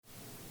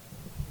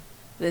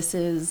This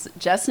is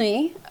Just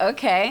Me,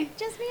 okay.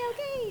 Just Me,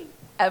 okay.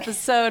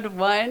 Episode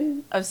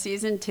 1 of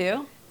Season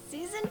 2.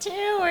 Season 2,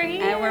 we're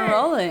here. And we're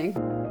rolling.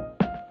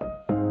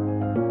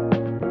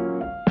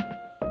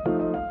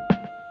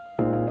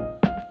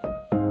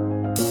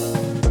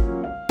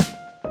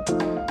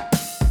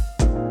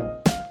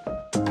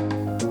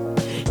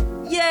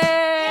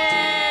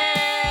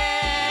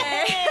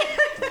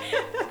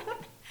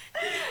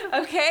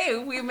 Okay,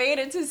 we made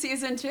it to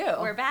Season 2.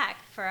 We're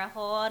back for a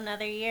whole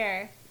another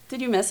year.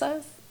 Did you miss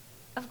us?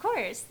 Of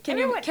course. Can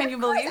you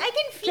believe? I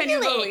can feel Can you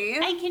it.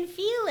 believe? I can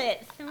feel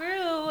it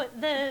through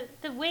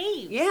the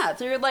waves. Yeah,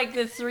 through like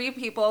the 3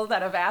 people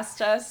that have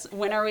asked us,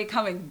 when are we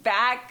coming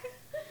back?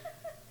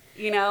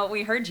 You know,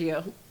 we heard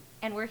you.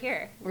 And we're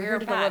here. We're here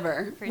to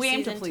deliver. For we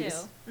aim to season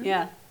please. 2.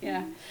 Yeah,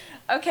 yeah.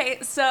 Okay,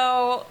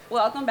 so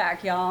welcome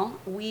back, y'all.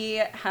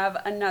 We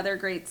have another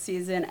great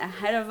season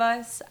ahead of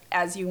us.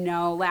 As you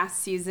know,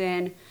 last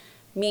season,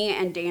 me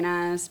and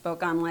Dana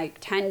spoke on like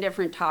 10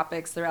 different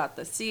topics throughout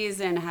the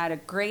season, had a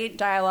great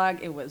dialogue.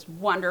 It was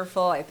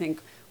wonderful. I think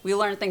we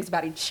learned things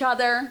about each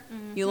other.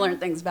 Mm-hmm. You learned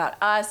things about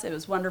us. It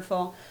was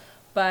wonderful.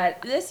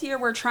 But this year,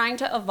 we're trying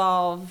to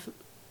evolve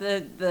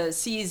the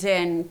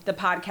season, the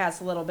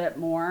podcast a little bit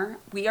more.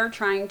 We are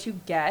trying to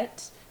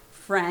get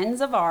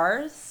friends of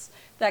ours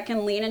that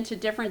can lean into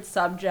different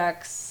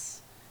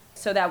subjects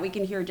so that we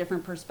can hear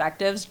different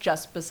perspectives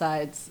just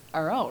besides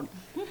our own.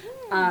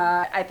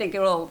 I think it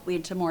will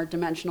lead to more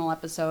dimensional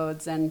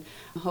episodes and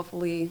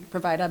hopefully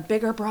provide a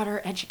bigger,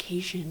 broader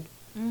education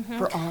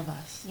for all of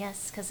us.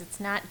 Yes, because it's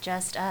not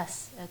just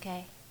us,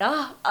 okay?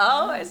 Oh,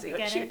 I see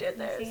what you did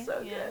there. See?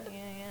 So Yeah. good.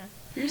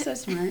 You're so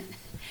smart.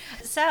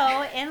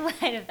 So, in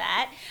light of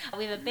that,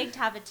 we have a big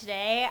topic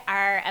today.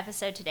 Our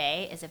episode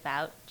today is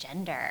about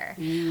gender.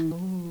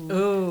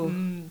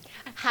 Ooh.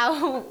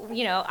 How,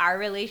 our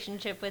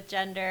relationship with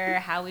gender,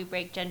 how we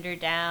break gender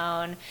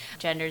down.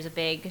 Gender is a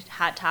big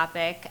hot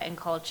topic in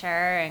culture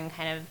and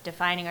kind of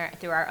defining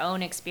through our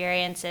own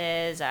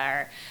experiences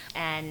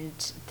and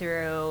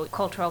through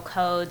cultural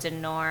codes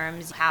and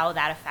norms, how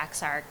that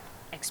affects our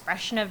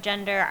expression of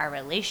gender, our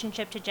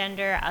relationship to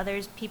gender,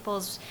 other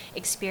people's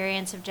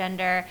experience of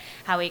gender,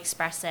 how we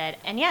express it,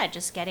 and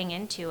just getting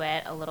into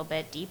it a little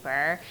bit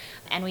deeper.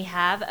 And we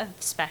have a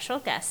special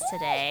guest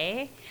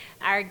today.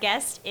 Our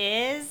guest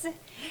is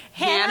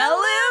Hannah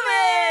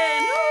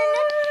Lewman.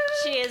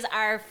 She is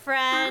our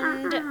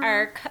friend,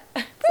 our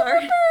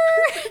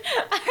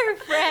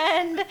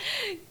friend,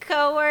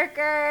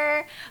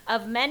 co-worker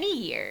of many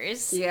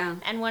years. Yeah.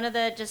 And one of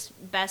the just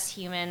best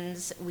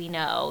humans we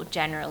know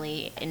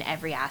generally in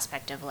every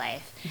aspect of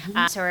life.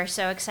 So we're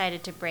so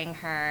excited to bring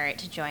her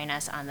to join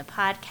us on the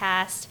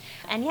podcast.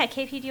 And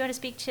KP, do you want to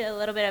speak to a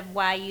little bit of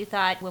why you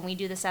thought when we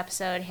do this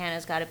episode,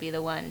 Hannah's got to be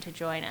the one to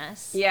join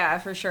us? Yeah,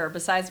 for sure.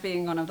 Besides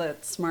being one of the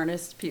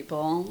smartest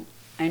people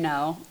I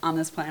know on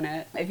this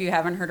planet. If you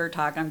haven't heard her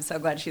talk, I'm so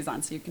glad she's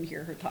on so you can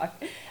hear her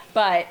talk.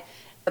 But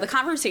the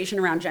conversation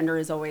around gender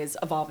is always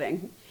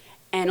evolving.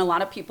 And a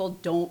lot of people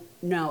don't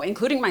know,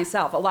 including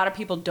myself, a lot of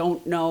people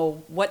don't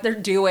know what they're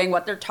doing,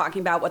 what they're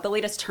talking about, what the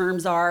latest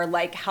terms are,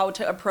 like how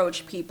to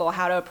approach people,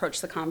 how to approach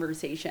the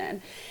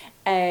conversation.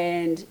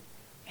 And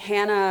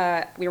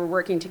Hannah, we were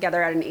working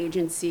together at an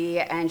agency,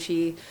 and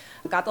she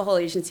got the whole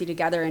agency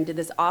together and did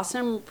this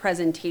awesome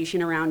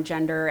presentation around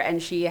gender.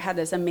 And she had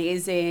this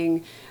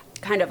amazing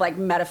kind of like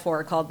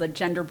metaphor called the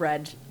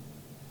genderbread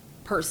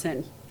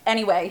person.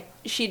 Anyway,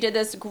 she did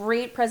this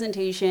great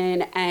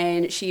presentation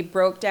and she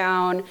broke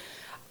down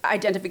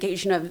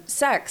identification of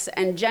sex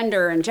and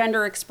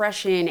gender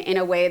expression in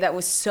a way that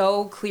was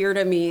so clear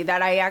to me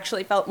that I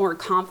actually felt more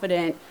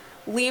confident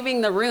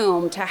leaving the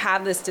room to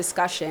have this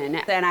discussion.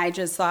 And I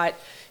just thought,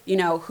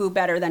 who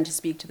better than to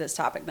speak to this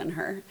topic than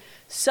her?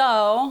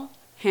 So,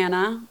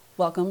 Hannah,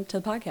 welcome to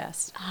the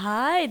podcast.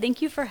 Hi,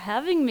 thank you for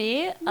having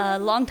me. A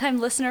longtime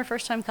listener,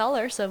 first-time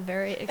caller, so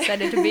very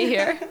excited to be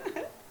here.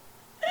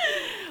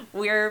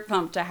 We're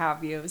pumped to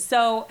have you.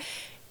 So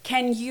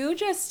can you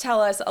just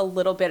tell us a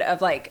little bit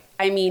of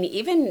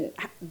even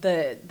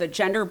the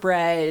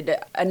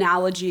genderbread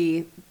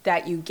analogy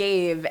that you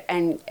gave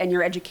and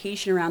your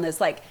education around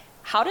this,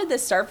 how did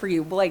this start for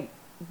you?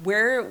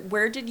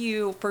 Where did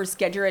you first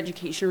get your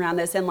education around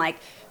this and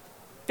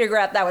figure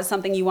out that was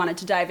something you wanted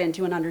to dive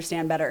into and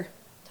understand better?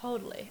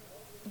 Totally.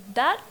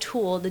 That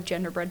tool, the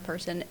genderbread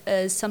person,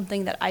 is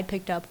something that I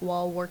picked up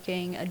while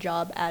working a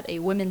job at a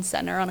women's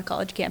center on a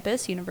college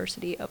campus,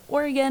 University of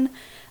Oregon.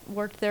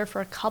 Worked there for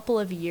a couple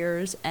of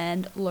years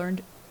and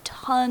learned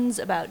tons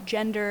about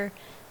gender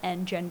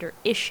and gender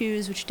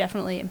issues, which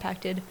definitely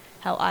impacted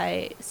how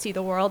I see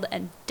the world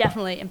and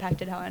definitely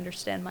impacted how I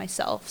understand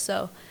myself.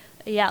 So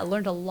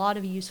learned a lot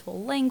of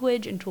useful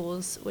language and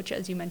tools, which,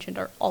 as you mentioned,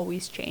 are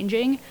always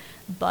changing,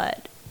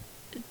 but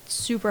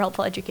super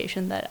helpful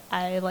education that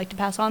I like to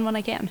pass on when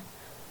I can.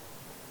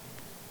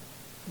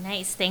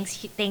 Nice.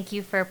 Thank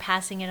you for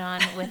passing it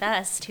on with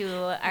us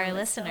to our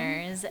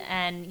listeners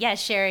and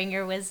sharing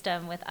your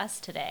wisdom with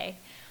us today.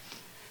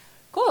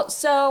 Cool.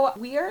 So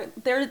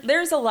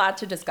there's a lot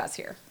to discuss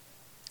here.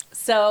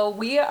 So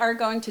we are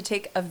going to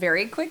take a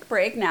very quick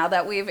break now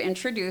that we've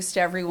introduced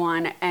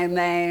everyone and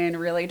then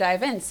really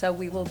dive in. So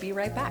we will be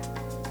right back.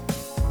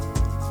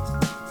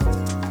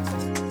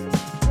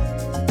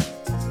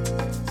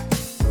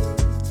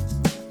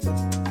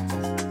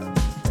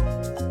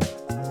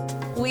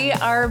 We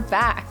are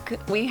back.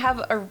 We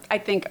have, I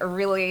think, a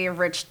really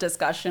rich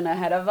discussion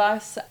ahead of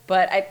us.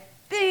 But I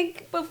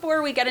think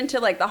before we get into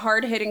like the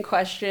hard-hitting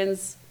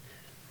questions,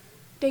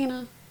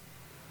 Dana,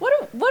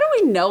 what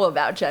do we know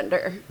about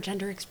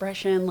gender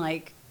expression?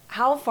 Like,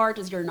 how far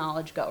does your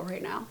knowledge go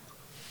right now?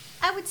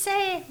 I would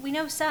say we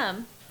know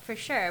some, for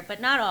sure,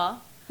 but not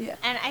all. Yeah.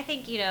 And I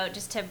think,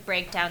 just to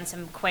break down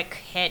some quick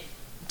hit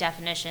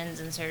definitions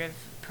and sort of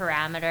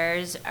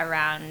parameters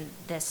around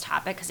this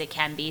topic, because it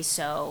can be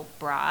so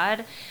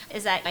broad,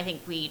 is that I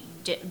think we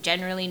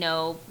generally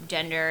know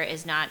gender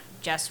is not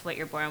just what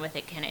you're born with.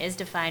 It kind of is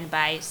defined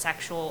by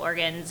sexual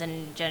organs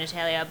and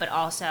genitalia, but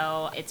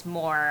also it's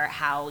more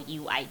how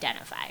you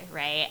identify,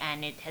 right?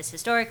 And it has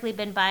historically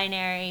been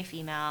binary,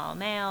 female,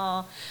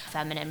 male,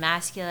 feminine,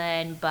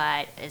 masculine,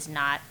 but is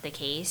not the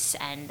case.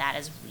 And that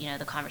is,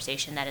 the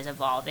conversation that is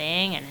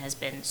evolving and has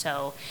been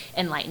so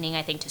enlightening,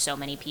 I think, to so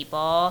many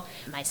people,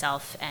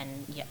 myself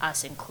and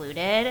us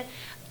included.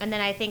 And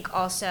then I think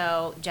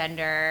also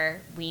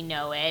gender, we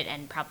know it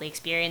and probably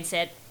experience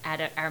it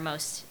at our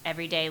most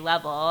everyday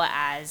level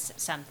as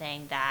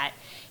something that,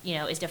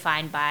 is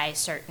defined by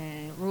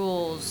certain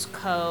rules,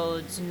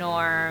 codes,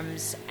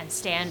 norms, and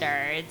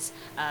standards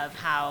of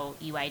how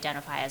you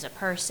identify as a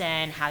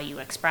person, how you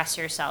express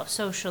yourself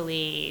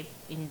socially,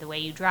 in the way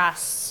you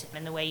dress,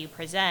 and the way you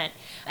present,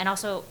 and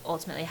also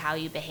ultimately how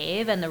you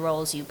behave and the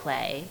roles you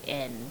play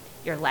in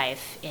your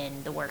life,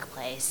 in the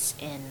workplace,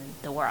 in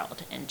the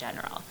world in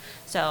general.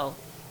 So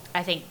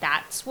I think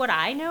that's what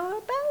I know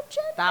about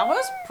gender. That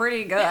was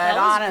pretty good, That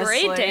was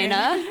honestly. great,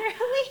 Dana.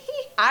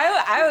 Really?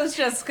 I was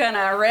just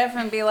gonna riff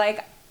and be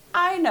like,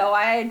 I know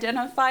I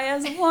identify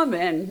as a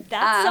woman.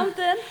 That's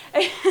something.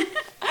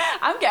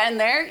 I'm getting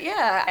there,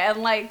 yeah.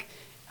 And like,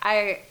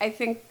 I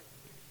think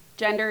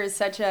gender is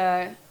such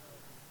a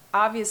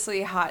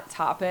obviously hot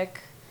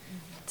topic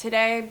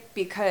today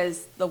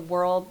because the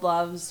world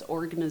loves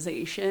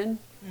organization.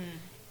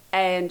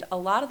 And a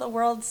lot of the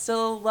world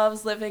still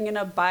loves living in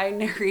a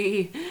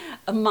binary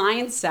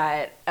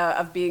mindset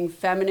of being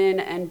feminine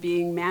and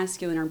being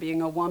masculine, or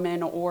being a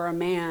woman or a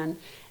man.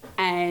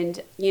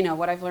 And,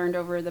 what I've learned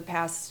over the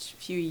past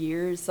few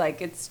years,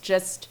 like, it's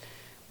just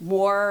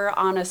more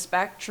on a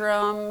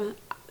spectrum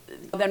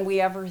than we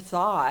ever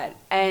thought.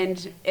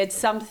 And it's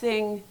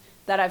something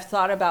that I've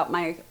thought about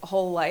my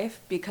whole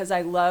life because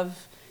I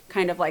love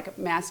kind of like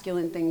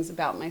masculine things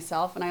about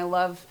myself and I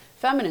love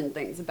feminine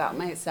things about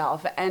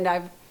myself. And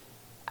I've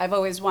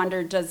always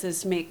wondered, does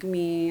this make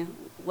me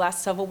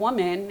less of a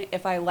woman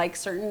if I like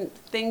certain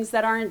things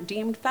that aren't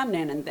deemed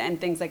feminine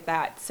and things like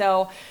that?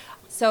 So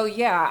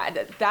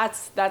yeah,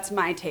 that's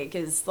my take,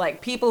 is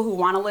like people who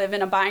want to live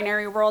in a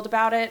binary world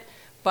about it,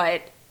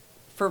 but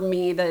for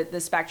me, the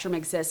spectrum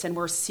exists, and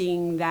we're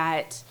seeing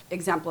that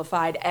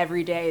exemplified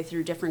every day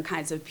through different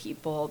kinds of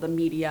people, the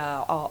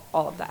media, all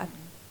of that.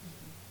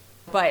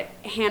 But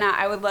Hannah,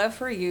 I would love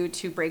for you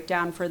to break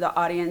down for the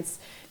audience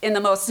in the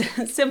most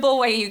simple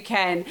way you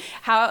can,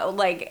 how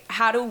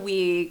do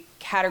we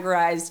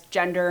categorize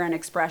gender and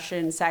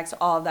expression, sex,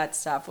 all of that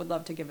stuff? Would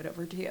love to give it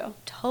over to you.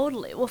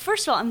 Totally. Well,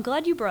 first of all, I'm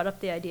glad you brought up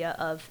the idea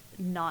of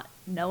not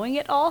knowing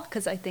it all,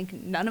 because I think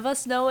none of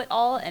us know it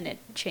all, and it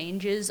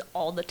changes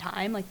all the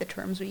time. Like the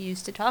terms we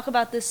use to talk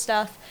about this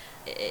stuff,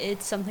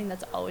 it's something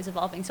that's always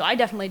evolving. So I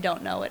definitely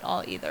don't know it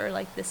all either.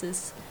 Like, this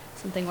is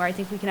something where I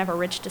think we can have a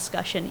rich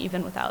discussion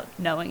even without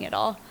knowing it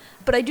all.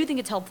 But I do think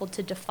it's helpful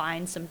to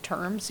define some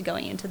terms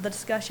going into the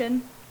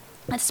discussion,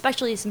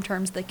 especially some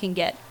terms that can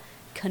get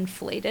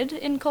conflated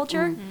in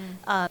culture.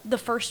 The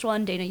first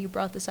one, Dana, you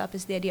brought this up,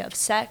 is the idea of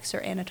sex or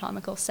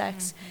anatomical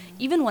sex.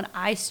 Even when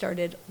I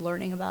started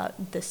learning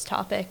about this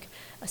topic,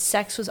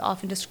 sex was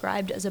often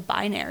described as a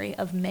binary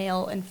of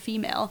male and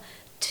female.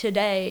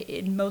 Today,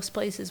 in most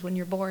places, when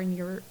you're born,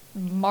 you're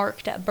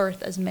marked at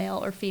birth as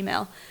male or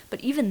female. But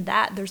even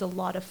that, there's a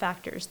lot of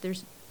factors.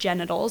 There's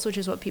genitals, which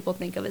is what people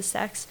think of as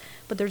sex,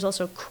 but there's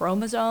also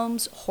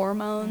chromosomes,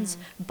 hormones,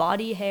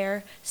 body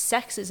hair.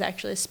 Sex is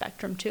actually a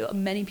spectrum too.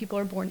 Many people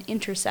are born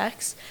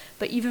intersex,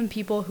 but even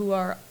people who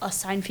are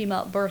assigned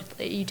female at birth,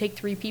 you take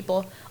 3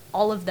 people,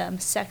 all of them,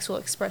 sex will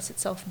express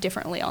itself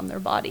differently on their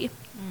body.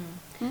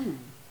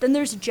 Then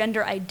there's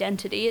gender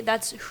identity.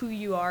 That's who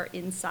you are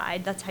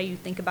inside. That's how you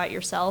think about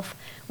yourself.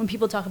 When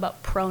people talk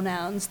about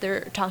pronouns,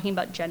 they're talking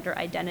about gender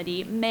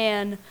identity.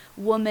 Man,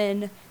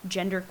 woman,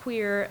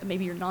 genderqueer,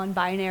 maybe you're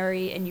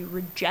non-binary and you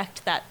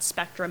reject that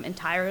spectrum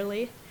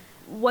entirely.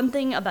 One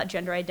thing about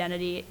gender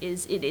identity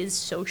is it is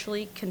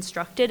socially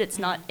constructed. It's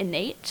not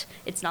innate.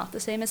 It's not the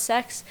same as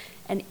sex.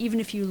 And even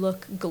if you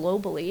look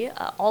globally,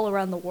 all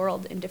around the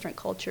world in different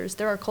cultures,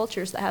 there are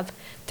cultures that have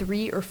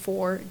 3 or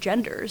 4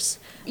 genders.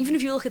 Even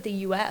if you look at the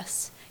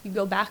U.S., you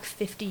go back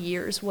 50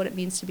 years, what it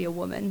means to be a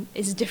woman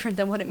is different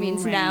than what it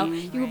means now.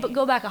 You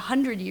go back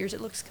 100 years, it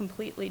looks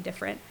completely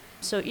different.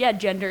 So yeah,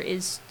 gender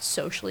is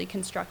socially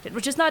constructed,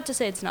 which is not to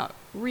say it's not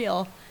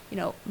real. You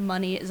know,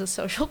 money is a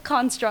social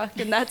construct,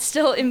 and that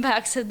still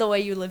impacts the way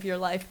you live your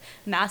life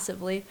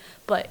massively,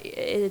 but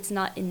it's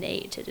not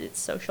innate, it's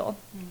social.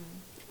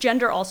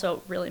 Gender,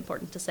 also really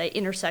important to say,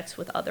 intersects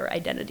with other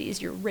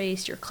identities. Your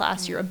race, your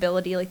class, your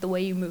ability, like the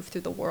way you move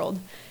through the world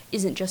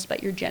isn't just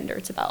about your gender,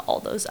 it's about all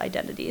those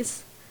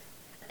identities.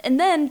 And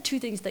then two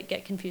things that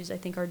get confused, I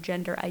think, are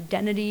gender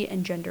identity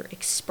and gender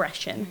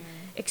expression.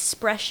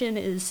 Expression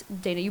is,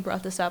 Dana, you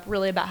brought this up,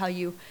 really about how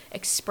you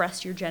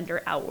express your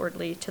gender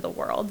outwardly to the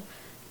world.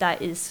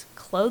 That is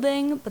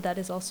clothing, but that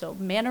is also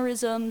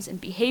mannerisms and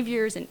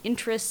behaviors and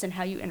interests and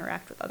how you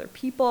interact with other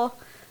people.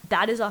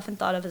 That is often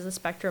thought of as a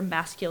spectrum,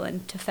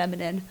 masculine to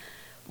feminine.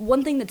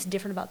 One thing that's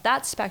different about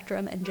that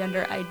spectrum and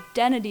gender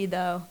identity,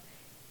 though,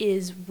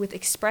 is with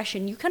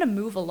expression, you kind of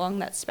move along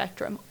that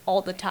spectrum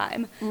all the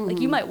time. Like,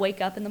 you might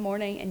wake up in the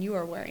morning and you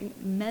are wearing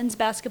men's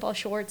basketball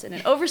shorts and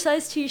an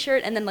oversized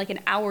t-shirt, and then like an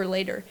hour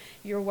later,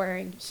 you're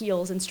wearing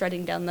heels and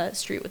strutting down the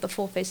street with a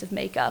full face of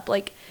makeup.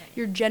 Like,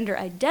 your gender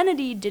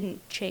identity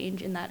didn't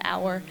change in that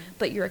hour,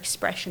 but your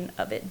expression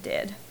of it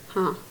did.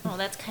 Huh. Well,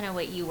 that's kind of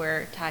what you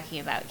were talking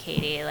about,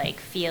 Katie, like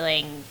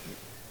feeling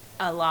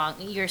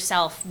along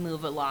yourself,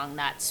 move along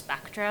that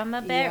spectrum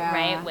a bit, Yeah.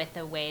 right, with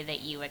the way that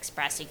you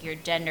express, like, your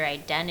gender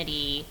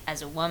identity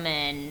as a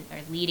woman or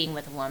leading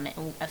with a woman,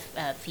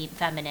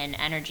 feminine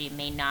energy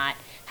may not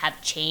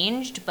have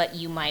changed, but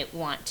you might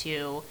want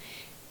to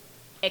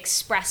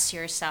express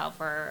yourself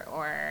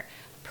or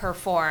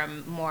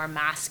perform more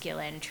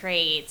masculine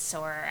traits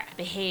or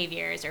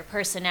behaviors or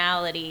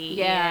personality,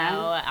 Yeah. you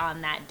know,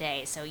 on that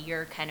day. So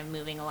you're kind of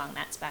moving along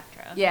that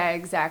spectrum. Yeah,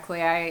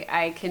 exactly.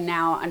 I can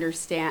now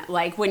understand,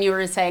 like, when you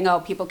were saying,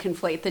 oh, people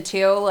conflate the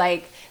two,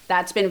 like,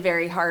 that's been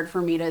very hard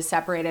for me to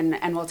separate,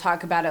 and we'll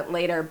talk about it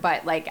later.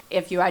 But, like,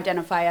 if you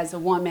identify as a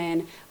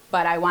woman,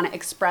 but I want to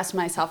express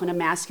myself in a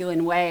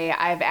masculine way,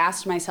 I've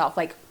asked myself,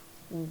 like,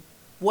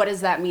 what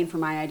does that mean for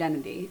my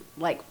identity?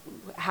 Like,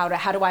 how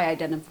do I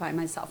identify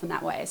myself in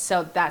that way?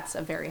 So that's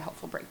a very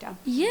helpful breakdown.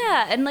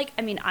 Yeah, and like,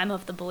 I mean, I'm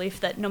of the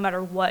belief that no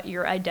matter what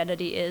your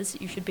identity is,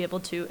 you should be able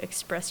to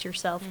express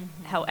yourself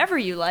however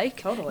you like.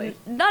 Totally.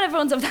 Not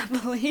everyone's of that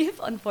belief,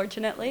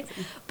 unfortunately.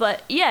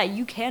 But yeah,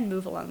 you can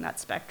move along that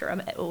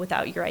spectrum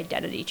without your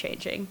identity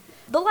changing.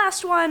 The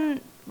last one,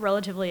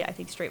 relatively, I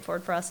think,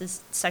 straightforward for us,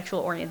 is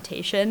sexual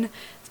orientation.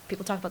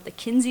 People talk about the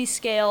Kinsey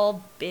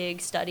scale,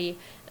 big study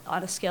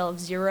on a scale of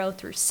 0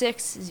 through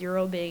 6,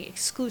 0 being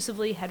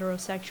exclusively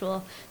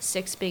heterosexual,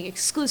 6 being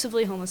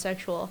exclusively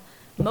homosexual.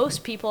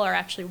 Most people are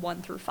actually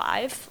 1 through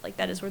 5. Like,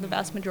 that is where the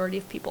vast majority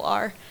of people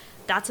are.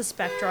 That's a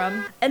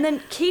spectrum. And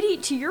then, Katie,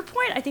 to your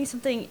point, I think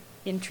something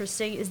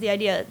interesting is the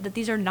idea that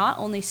these are not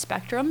only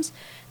spectrums,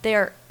 they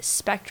are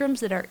spectrums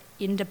that are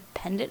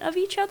independent of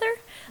each other.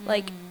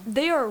 Like,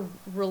 they are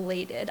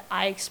related.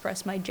 I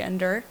express my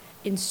gender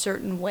in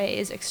certain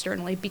ways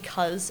externally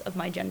because of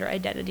my gender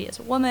identity as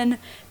a woman,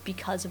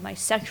 because of my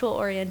sexual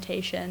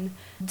orientation.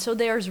 So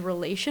there's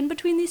relation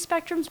between these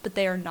spectrums, but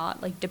they are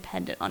not like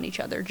dependent on each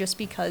other. Just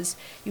because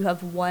you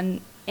have one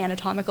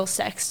anatomical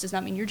sex does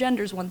not mean your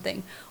gender is one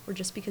thing, or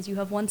just because you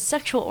have one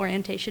sexual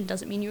orientation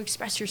doesn't mean you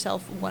express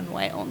yourself one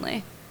way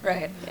only.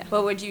 Right. Yeah.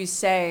 But would you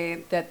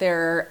say that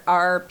there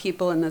are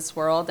people in this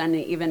world, and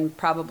even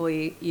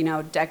probably, you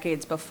know,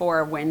 decades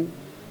before, when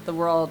the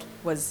world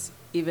was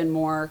even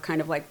more kind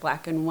of like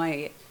black and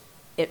white,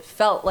 it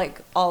felt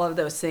like all of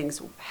those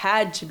things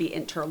had to be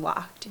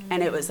interlocked.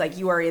 And it was like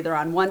you are either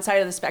on one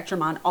side of the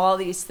spectrum on all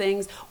these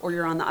things, or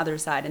you're on the other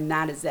side, and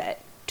that is it.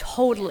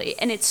 Totally.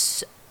 And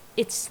it's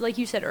like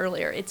you said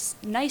earlier, it's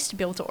nice to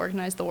be able to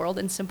organize the world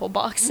in simple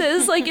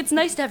boxes. Like, it's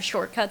nice to have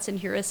shortcuts and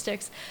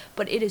heuristics,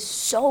 but it is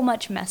so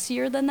much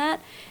messier than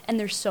that, and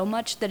there's so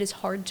much that is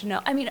hard to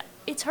know. I mean,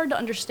 it's hard to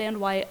understand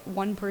why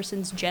one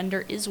person's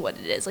gender is what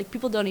it is. Like,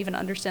 people don't even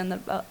understand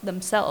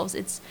themselves.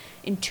 It's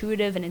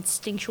intuitive and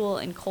instinctual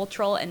and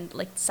cultural, and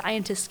like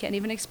scientists can't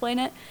even explain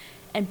it.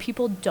 And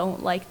people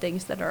don't like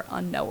things that are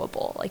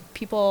unknowable. Like,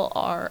 people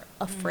are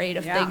afraid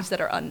of things that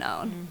are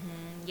unknown.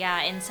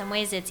 Yeah, in some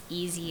ways it's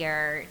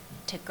easier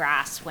to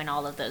grasp when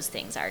all of those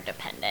things are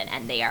dependent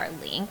and they are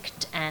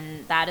linked.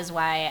 And that is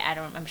why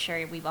I'm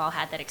sure we've all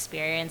had that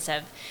experience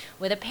of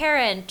with a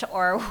parent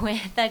or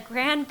with a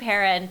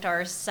grandparent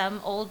or some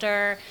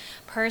older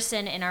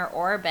person in our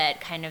orbit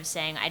kind of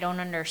saying, I don't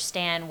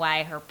understand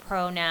why her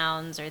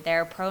pronouns or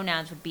their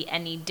pronouns would be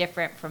any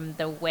different from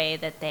the way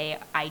that they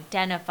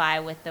identify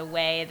with the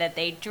way that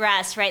they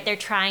dress, right? They're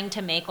trying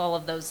to make all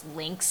of those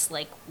links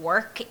like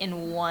work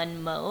in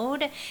one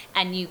mode,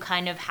 and you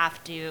kind of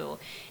have to,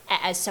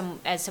 as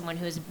someone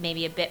who's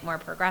maybe a bit more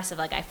progressive,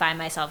 like I find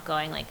myself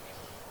going like,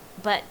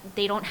 but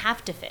they don't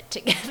have to fit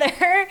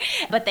together,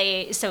 but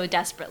they so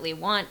desperately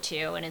want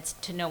to, and it's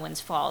to no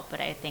one's fault. But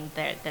I think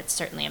that that's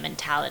certainly a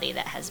mentality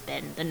that has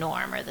been the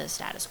norm or the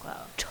status quo.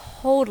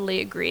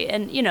 Totally agree.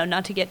 And, you know,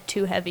 not to get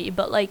too heavy,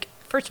 but like,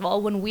 first of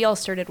all, when we all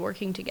started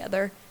working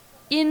together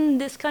in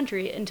this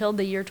country until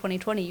the year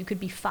 2020, you could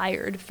be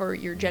fired for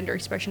your gender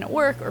expression at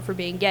work or for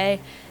being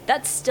gay.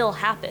 That still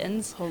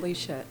happens. Holy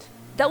shit.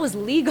 That was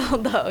legal,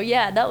 though.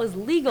 Yeah, that was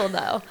legal,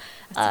 though.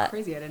 That's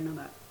crazy. I didn't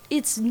know that.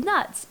 It's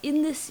nuts.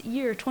 In this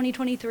year,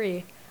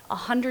 2023,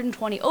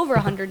 over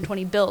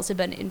 120 bills have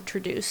been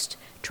introduced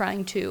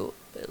trying to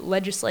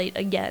legislate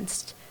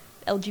against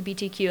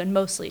LGBTQ and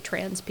mostly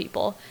trans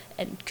people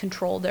and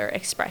control their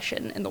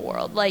expression in the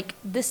world. Like,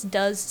 this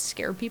does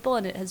scare people,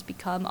 and it has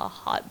become a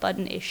hot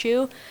button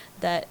issue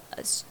that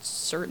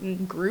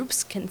certain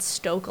groups can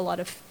stoke a lot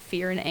of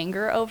fear and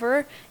anger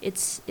over.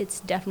 It's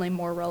definitely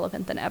more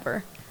relevant than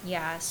ever.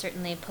 Yeah,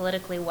 certainly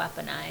politically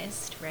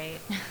weaponized, right?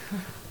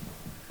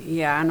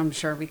 Yeah, and I'm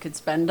sure we could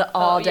spend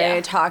all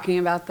day talking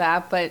about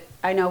that, but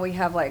I know we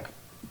have like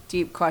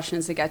deep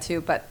questions to get to,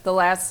 but the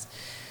last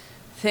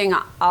thing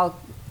I'll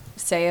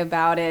say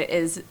about it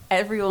is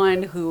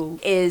everyone who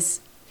is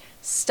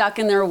stuck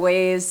in their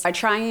ways, I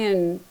try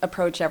and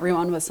approach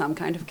everyone with some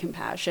kind of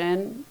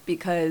compassion,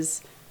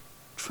 because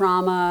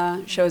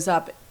trauma shows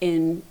up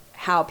in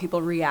how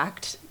people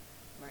react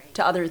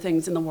to other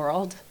things in the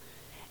world.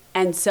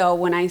 And so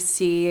when I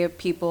see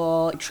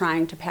people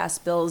trying to pass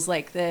bills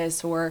like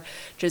this, or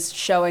just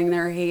showing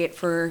their hate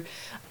for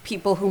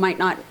people who might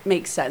not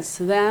make sense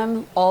to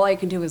them, all I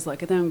can do is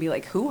look at them and be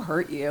like, who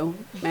hurt you,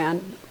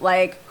 man?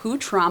 Like, who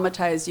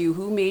traumatized you?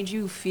 Who made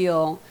you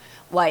feel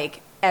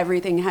like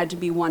everything had to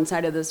be one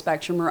side of the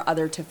spectrum or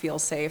other to feel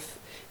safe,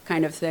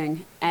 kind of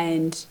thing?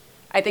 And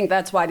I think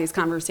that's why these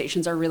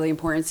conversations are really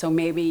important. So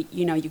maybe,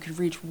 you know, you could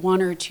reach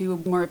one or two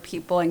more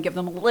people and give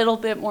them a little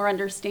bit more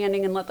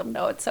understanding and let them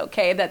know it's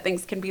okay, that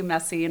things can be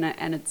messy,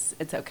 and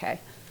it's okay.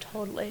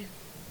 Totally.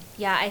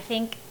 Yeah, I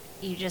think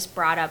you just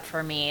brought up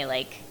for me,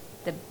 like,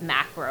 the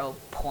macro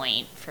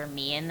point for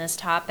me in this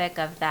topic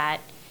of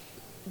that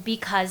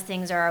because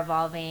things are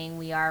evolving,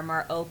 we are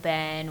more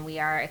open, we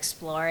are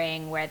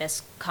exploring where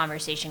this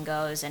conversation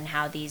goes and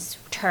how these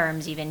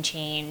terms even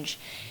change.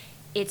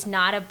 It's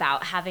not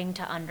about having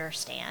to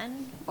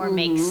understand or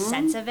make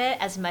sense of it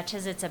as much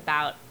as it's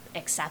about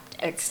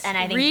acceptance. And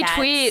I think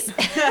retweet.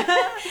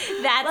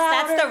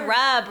 That's the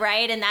rub,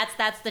 right? And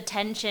that's the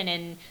tension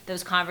in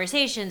those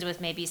conversations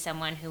with maybe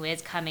someone who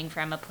is coming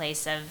from a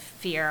place of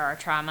fear or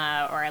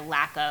trauma or a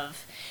lack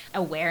of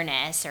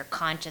awareness or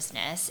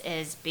consciousness,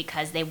 is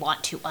because they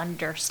want to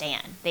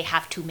understand. They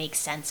have to make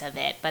sense of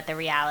it. But the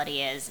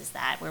reality is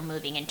that we're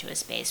moving into a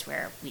space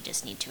where we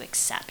just need to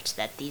accept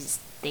that these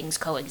things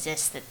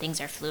coexist, that things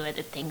are fluid,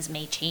 that things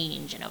may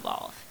change and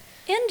evolve.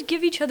 And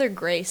give each other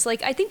grace.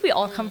 Like, I think we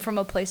all come from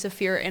a place of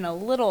fear in a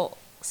little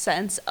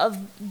sense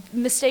of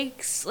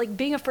mistakes, like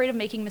being afraid of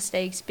making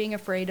mistakes, being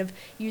afraid of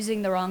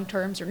using the wrong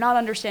terms or not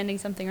understanding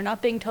something or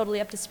not being totally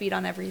up to speed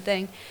on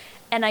everything.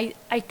 And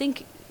I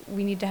think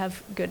we need to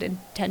have good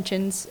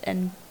intentions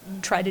and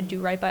try to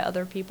do right by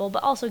other people,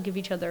 but also give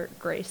each other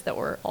grace that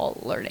we're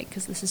all learning,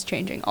 because this is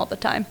changing all the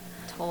time.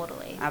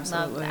 Totally.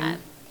 Absolutely. Love that.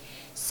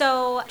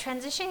 So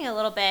transitioning a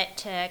little bit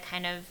to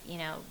kind of, you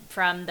know,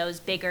 from those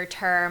bigger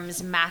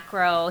terms,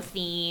 macro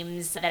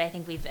themes that I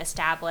think we've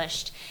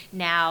established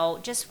now,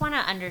 just want to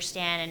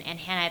understand, and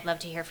Hannah, I'd love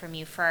to hear from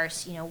you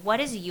first, you know, what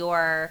is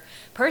your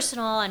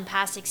personal and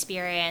past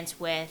experience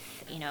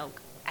with, you know,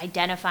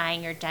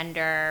 identifying your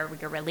gender,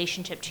 your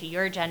relationship to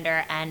your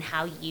gender, and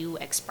how you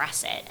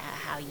express it,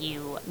 how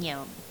you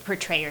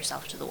portray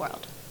yourself to the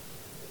world?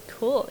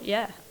 Cool,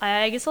 yeah.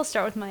 I guess I'll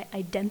start with my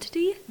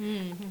identity.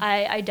 Mm-hmm.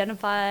 I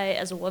identify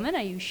as a woman.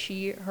 I use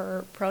she,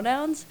 her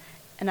pronouns,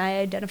 and I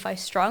identify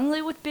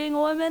strongly with being a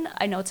woman.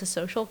 I know it's a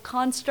social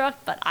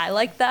construct, but I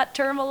like that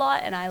term a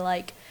lot, and I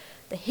like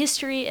the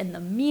history and the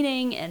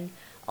meaning and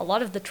a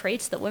lot of the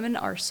traits that women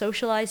are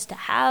socialized to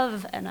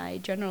have, and I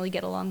generally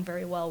get along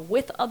very well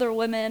with other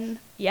women.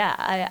 Yeah,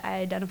 I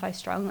identify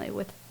strongly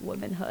with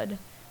womanhood.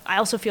 I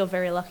also feel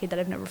very lucky that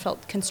I've never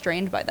felt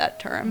constrained by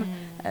that term,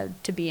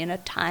 to be in a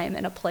time,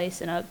 in a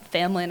place, in a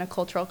family, in a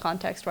cultural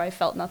context where I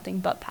felt nothing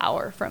but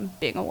power from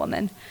being a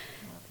woman.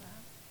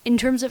 In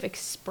terms of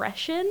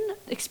expression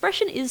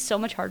is so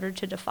much harder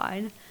to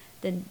define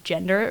than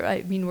gender.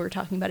 I mean, we're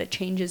talking about it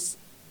changes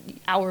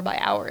hour by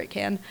hour, it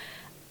can.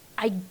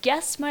 I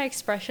guess my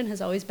expression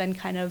has always been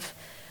kind of,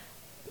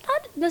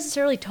 not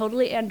necessarily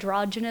totally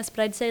androgynous,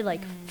 but I'd say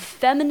like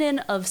feminine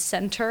of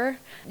center.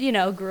 You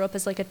know, grew up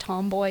as like a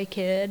tomboy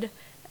kid,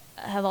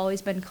 have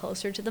always been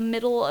closer to the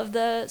middle of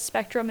the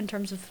spectrum in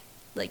terms of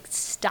like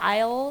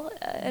style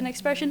and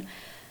expression.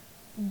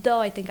 Though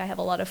I think I have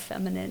a lot of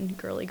feminine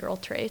girly girl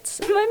traits,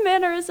 my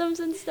mannerisms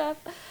and stuff.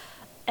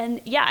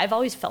 And yeah, I've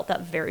always felt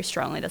that very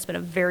strongly. That's been a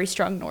very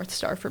strong North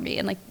Star for me.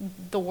 And like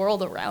the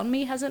world around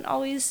me hasn't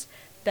always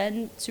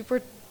been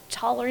super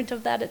tolerant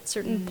of that at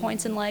certain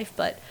points in life,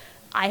 but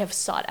I have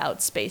sought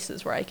out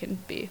spaces where I can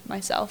be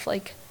myself.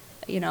 Like,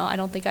 you know, I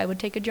don't think I would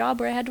take a job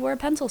where I had to wear a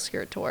pencil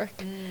skirt to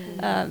work.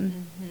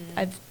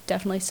 I've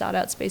definitely sought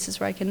out spaces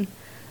where I can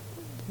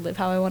live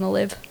how I want to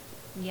live.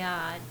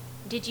 Yeah.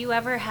 Did you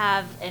ever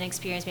have an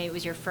experience, maybe it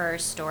was your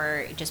first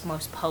or just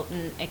most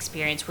potent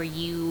experience, where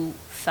you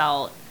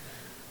felt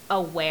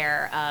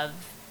aware of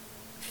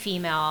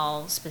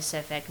female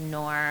specific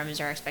norms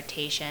or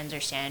expectations or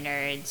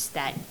standards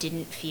that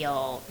didn't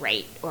feel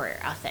right or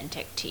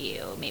authentic to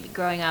you, maybe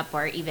growing up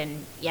or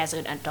even as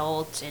an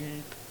adult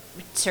in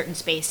certain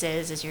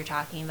spaces, as you're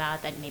talking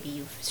about, that maybe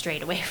you've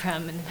strayed away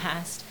from in the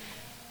past?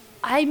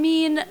 I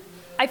mean,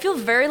 I feel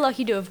very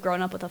lucky to have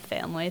grown up with a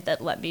family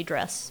that let me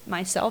dress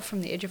myself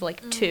from the age of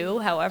like 2,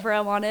 however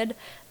I wanted.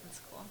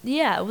 That's cool.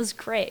 Yeah, it was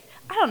great.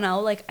 I don't know,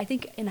 like, I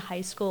think in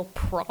high school,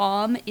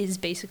 prom is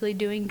basically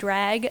doing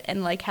drag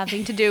and, like,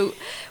 having to do,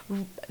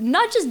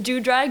 not just do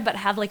drag, but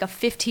have, like, a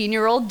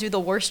 15-year-old do the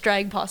worst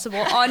drag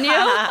possible on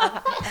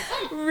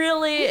you.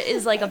 Really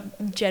is, like, a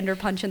gender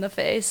punch in the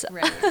face.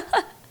 Right.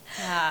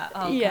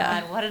 Oh,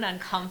 Yeah. God, what an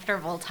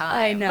uncomfortable time.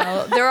 I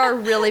know. There are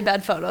really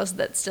bad photos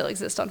that still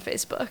exist on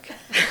Facebook.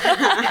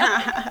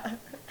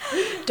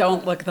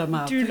 Don't look them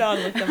up. Do not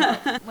look them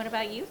up. What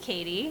about you,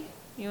 Katie?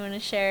 You want to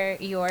share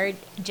your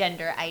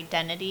gender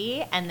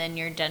identity and then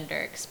your gender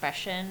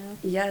expression?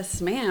 Yes,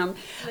 ma'am.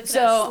 With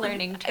us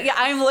learning terms. Yeah,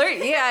 I'm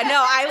learning. Yeah,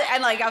 no,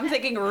 I'm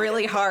thinking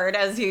really hard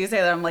as you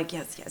say that. I'm like,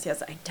 yes.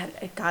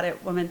 I got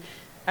it, woman.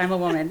 I'm a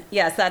woman.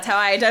 Yes, that's how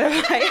I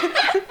identify.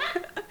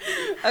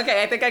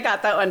 Okay, I think I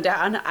got that one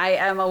down. I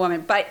am a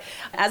woman. But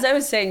as I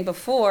was saying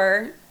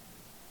before,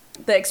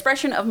 the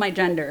expression of my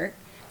gender,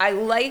 I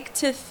like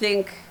to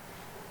think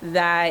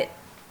that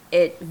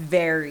it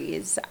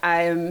varies.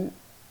 I'm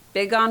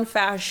big on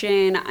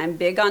fashion. I'm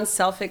big on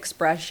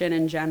self-expression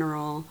in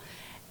general.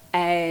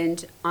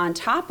 And on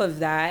top of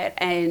that,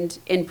 and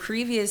in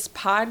previous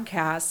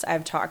podcasts,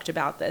 I've talked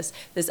about this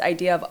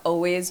idea of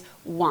always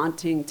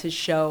wanting to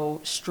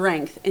show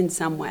strength in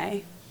some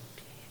way.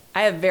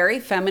 I have very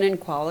feminine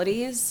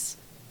qualities.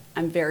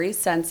 I'm very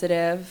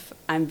sensitive.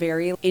 I'm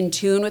very in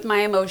tune with my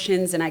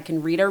emotions, and I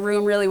can read a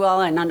room really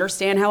well and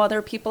understand how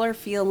other people are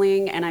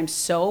feeling. And I'm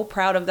so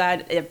proud of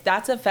that. If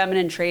that's a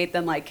feminine trait,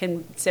 then like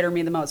consider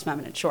me the most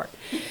feminine, sure.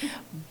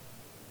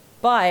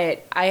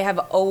 But I have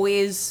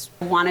always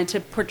wanted to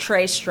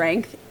portray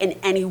strength in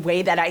any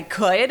way that I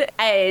could.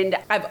 And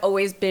I've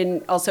always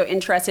been also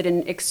interested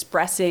in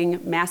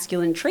expressing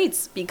masculine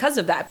traits because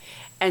of that.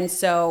 And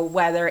so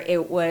whether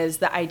it was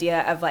the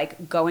idea of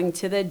like going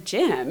to the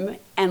gym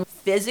and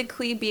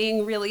physically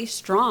being really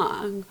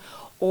strong,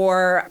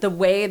 or the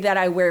way that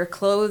I wear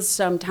clothes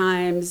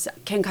sometimes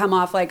can come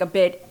off like a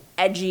bit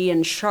edgy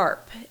and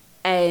sharp,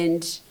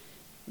 and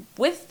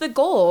with the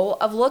goal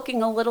of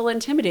looking a little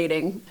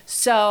intimidating.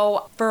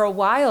 So for a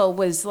while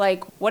was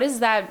like, what does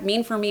that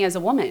mean for me as a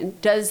woman?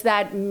 Does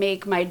that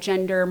make my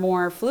gender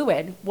more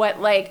fluid? What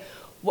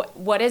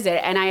is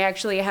it? And I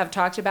actually have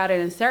talked about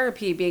it in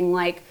therapy, being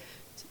like,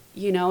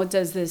 you know,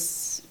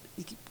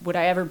 would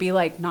I ever be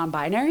like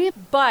non-binary?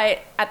 But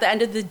at the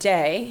end of the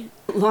day,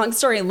 long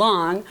story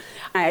long,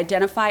 I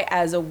identify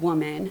as a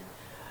woman,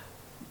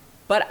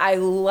 but I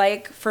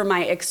like for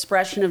my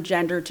expression of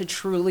gender to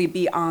truly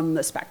be on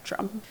the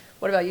spectrum.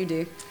 What about you,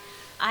 Dee?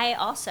 I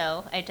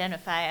also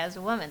identify as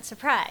a woman.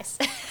 Surprise.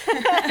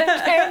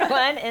 Third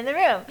one in the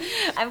room.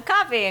 I'm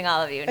copying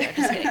all of you. No,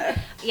 just kidding.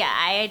 Yeah,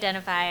 I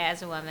identify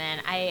as a woman.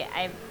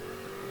 I've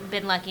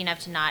been lucky enough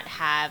to not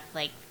have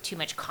like too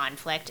much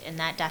conflict in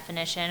that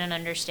definition and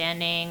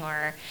understanding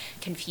or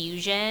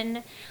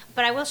confusion.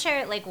 But I will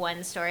share like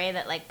one story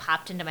that like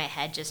popped into my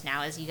head just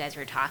now as you guys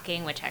were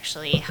talking, which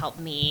actually helped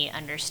me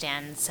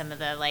understand some of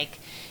the like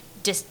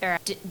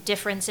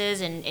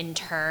differences in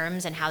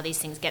terms and how these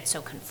things get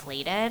so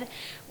conflated.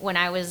 When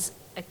I was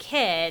a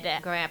kid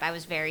growing up, I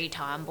was very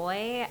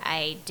tomboy.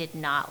 I did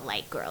not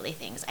like girly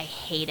things. I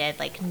hated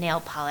like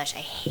nail polish. I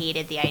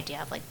hated the idea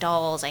of like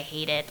dolls. I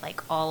hated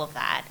like all of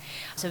that.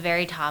 So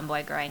very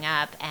tomboy growing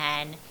up,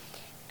 and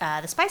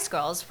the Spice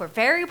Girls were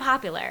very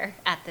popular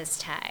at this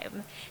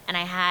time. And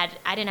I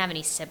didn't have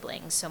any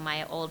siblings, so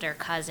my older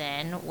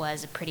cousin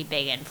was a pretty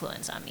big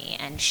influence on me,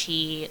 and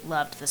she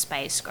loved the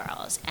Spice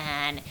Girls.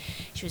 And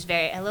she was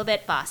a little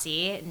bit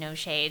bossy, no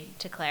shade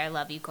to Claire,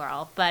 love you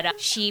girl. But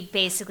she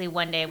basically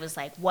one day was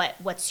like,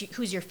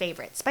 who's your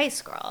favorite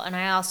Spice Girl? And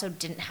I also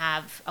didn't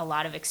have a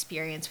lot of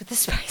experience with the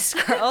Spice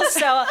Girls,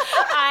 so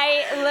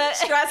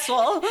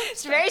Stressful.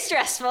 It's very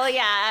stressful,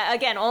 yeah.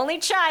 Again, only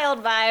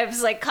child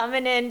vibes, like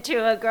coming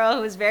into a girl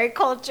who was very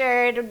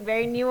cultured,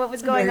 very knew what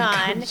was going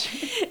on,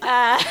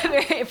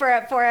 for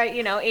a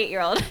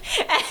 8-year-old.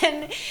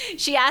 And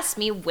she asked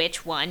me,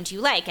 which one do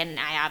you like? And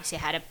I obviously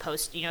had to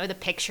post, the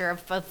picture of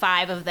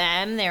 5 of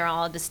them. They're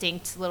all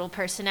distinct little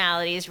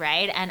personalities,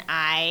 right? And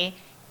I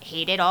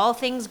hated all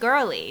things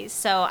girly,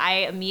 so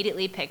I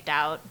immediately picked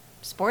out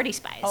Sporty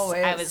Spice.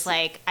 Always. I was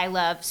like, I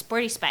love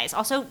Sporty Spice.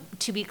 Also,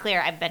 to be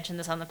clear, I've mentioned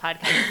this on the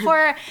podcast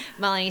before,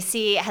 Melanie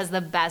C has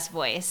the best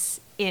voice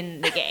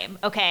in the game,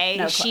 okay?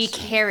 No she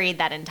question. carried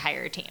that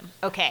entire team,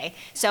 okay?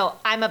 So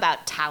I'm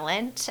about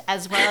talent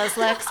as well as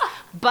looks.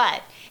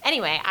 But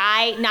anyway,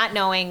 I, not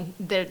knowing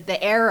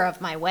the error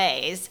of my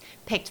ways,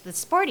 picked the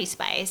Sporty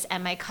Spice,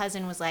 and my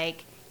cousin was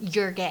like,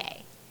 you're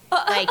gay.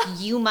 Like,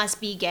 you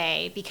must be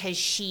gay because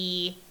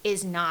she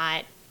is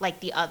not like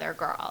the other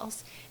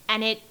girls.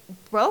 And it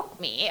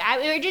broke me.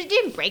 It just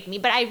didn't break me,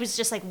 but I was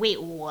just like,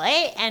 wait,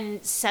 what?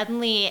 And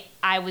suddenly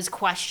I was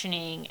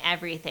questioning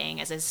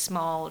everything as a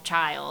small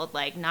child,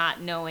 like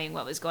not knowing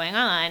what was going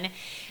on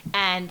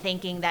and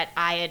thinking that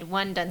I had,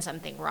 one, done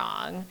something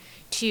wrong,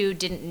 two,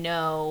 didn't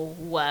know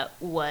what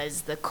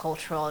was the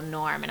cultural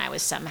norm and I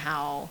was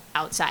somehow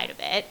outside of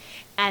it.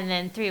 And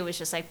then three was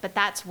just like, but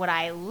that's what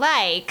I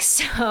like,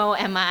 so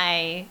am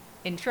I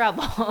in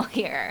trouble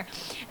here?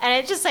 And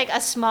it's just like a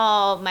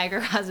small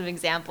microcosm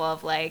example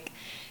of like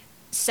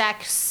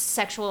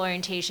sexual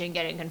orientation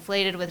getting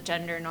conflated with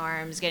gender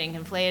norms, getting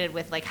conflated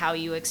with like how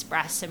you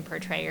express and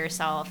portray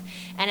yourself.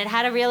 And it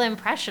had a real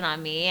impression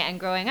on me. And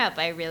growing up,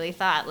 I really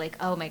thought like,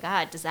 oh my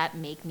God, does that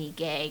make me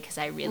gay? Because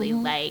I really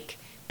like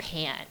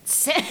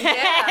pants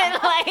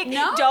and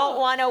like don't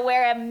want to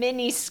wear a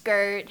mini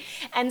skirt.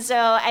 And so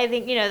I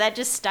think, you know, that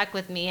just stuck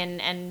with me,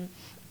 and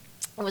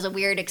it was a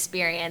weird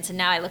experience, and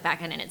now I look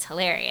back on it and it's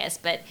hilarious.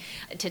 But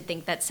to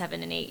think that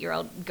 7 and 8 year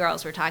old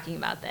girls were talking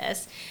about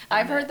this,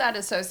 I've heard that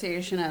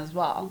association as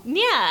well.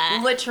 Yeah,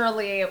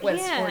 literally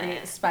with Sporty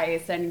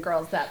Spice and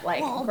girls that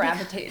like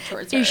gravitate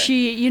towards her. Is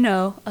she, you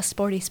know, a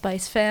Sporty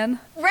Spice fan?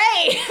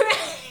 Right.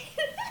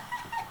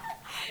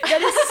 That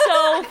is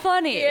so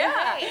funny. Yeah,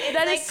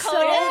 that like is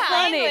so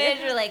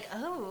funny. You're like,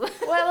 oh.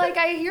 Well, like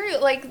I hear you,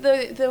 like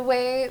the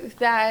way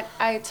that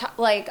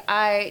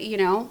I you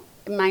know,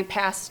 my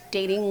past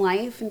dating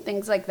life and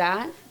things like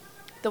that,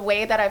 the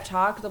way that I've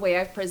talked, the way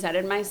I've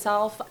presented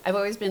myself, I've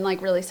always been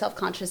like really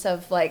self-conscious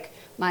of like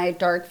my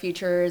dark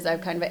features. I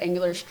have kind of an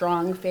angular,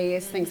 strong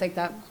face, things like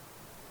that.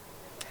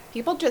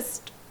 People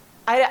just,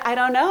 I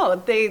don't know,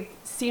 they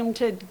seem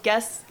to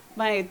guess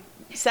my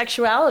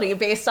sexuality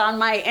based on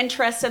my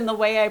interest in the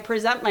way I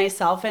present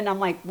myself. And I'm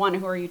like, one,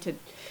 who are you to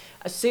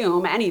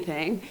assume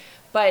anything?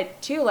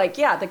 But two, like,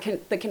 yeah, the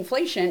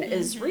conflation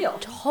is real.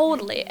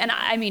 Totally. And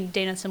I mean,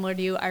 Dana, similar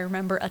to you, I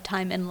remember a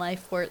time in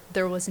life where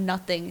there was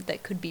nothing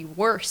that could be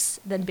worse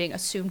than being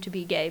assumed to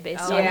be gay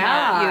based on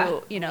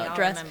how you know,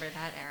 dress. I remember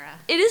that era.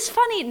 It is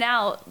funny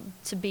now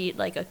to be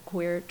like a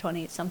queer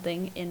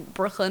 20-something in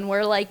Brooklyn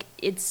where like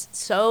it's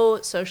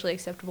so socially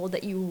acceptable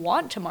that you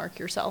want to mark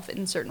yourself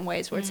in certain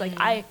ways where it's like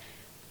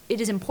it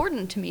is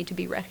important to me to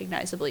be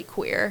recognizably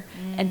queer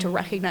and to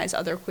recognize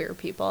other queer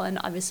people. And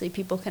obviously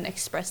people can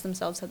express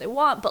themselves how they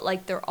want, but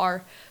like there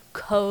are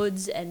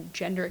codes and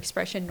gender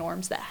expression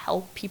norms that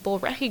help people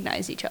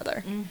recognize each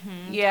other.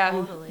 Yeah,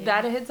 totally.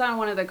 That hits on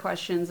one of the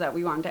questions that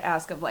we wanted to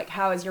ask of like,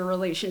 how is your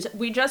relationship?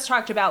 We just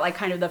talked about like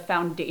kind of the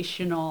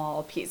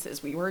foundational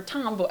pieces. We were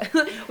tomboy.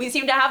 We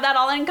seem to have that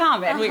all in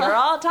common. We were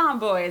all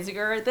tomboys. We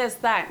were this,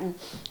 that, and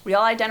we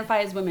all identify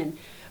as women.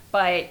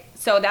 But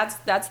so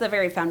that's the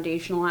very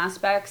foundational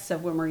aspects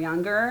of when we're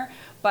younger.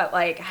 But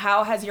like,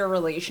 how has your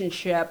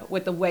relationship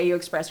with the way you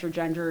express your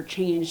gender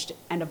changed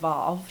and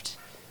evolved?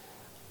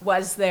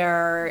 Was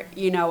there,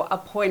 you know, a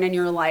point in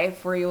your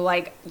life where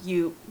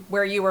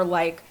you were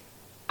like,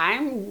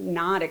 I'm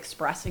not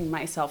expressing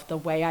myself the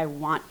way I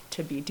want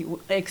to be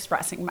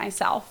expressing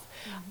myself?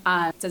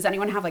 Does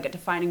anyone have like a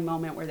defining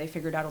moment where they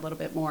figured out a little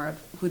bit more of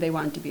who they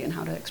wanted to be and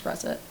how to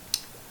express it?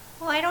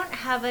 Well, I don't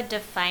have a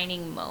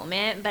defining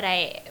moment, but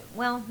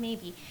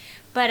maybe.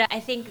 But I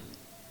think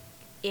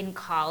in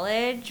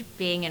college,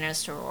 being in a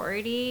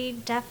sorority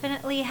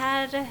definitely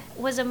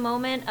was a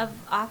moment of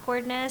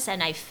awkwardness,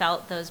 and I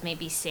felt those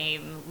maybe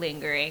same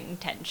lingering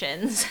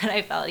tensions that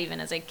I felt even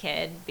as a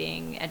kid,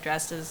 being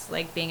addressed as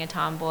like being a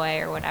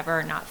tomboy or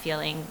whatever, not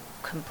feeling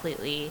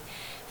completely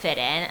fit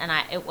in. And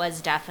it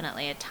was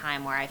definitely a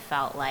time where I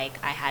felt like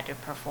I had to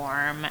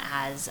perform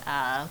as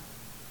a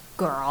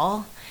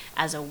girl,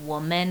 as a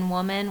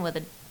woman with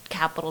a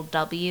capital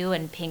W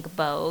and pink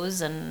bows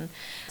and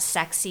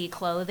sexy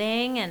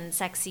clothing and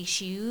sexy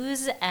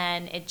shoes,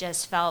 and it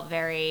just felt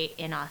very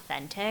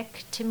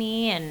inauthentic to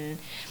me. And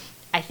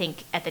I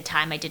think at the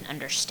time I didn't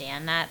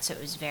understand that, so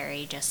it was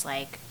very just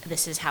like,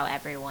 this is how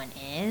everyone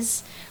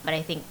is. But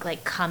I think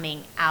like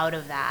coming out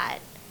of that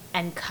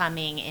and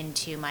coming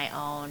into my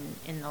own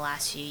in the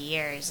last few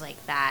years,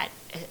 like that,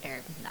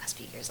 or last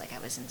few years, like I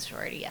was in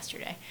sorority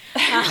yesterday.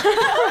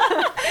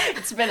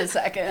 It's been a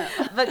second.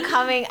 But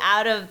coming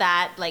out of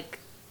that, like,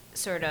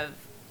 sort of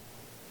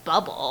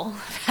bubble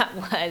that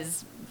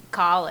was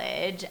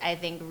college, I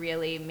think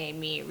really made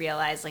me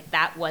realize, like,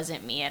 that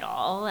wasn't me at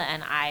all.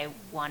 And I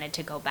wanted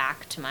to go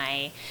back to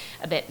my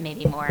a bit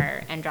maybe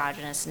more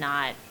androgynous,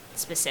 not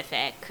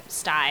specific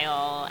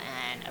style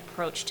and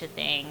approach to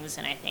things.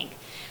 And I think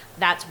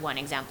that's one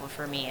example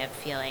for me of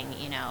feeling,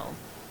 you know,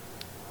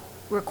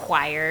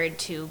 required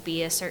to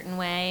be a certain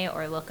way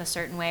or look a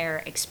certain way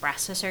or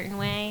express a certain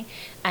way,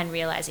 and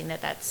realizing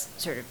that that's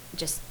sort of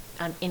just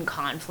in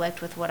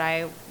conflict with what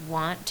I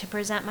want to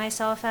present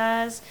myself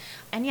as.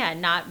 And yeah,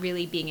 not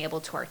really being able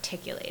to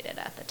articulate it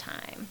at the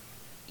time.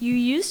 You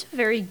used a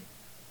very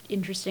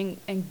interesting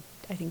and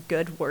I think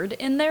good word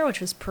in there,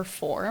 which was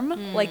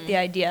perform, like the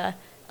idea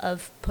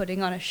of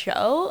putting on a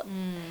show.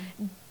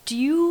 Do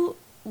you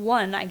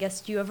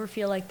ever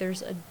feel like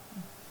there's a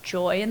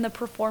joy in the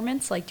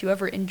performance? Like, do you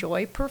ever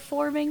enjoy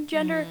performing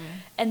gender?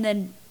 And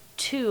then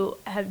too,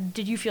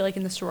 did you feel like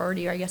in the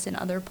sorority, or I guess in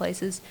other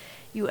places,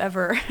 you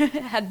ever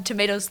had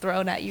tomatoes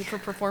thrown at you for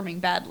performing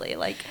badly?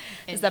 Like,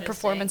 does that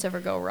performance ever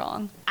go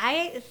wrong?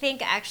 I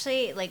think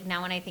actually, like,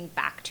 now when I think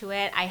back to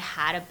it, I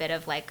had a bit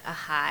of like a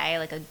high,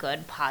 like a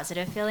good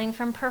positive feeling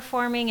from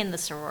performing in the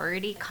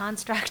sorority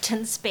construct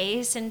and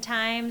space and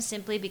time,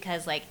 simply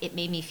because like it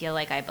made me feel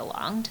like I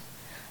belonged.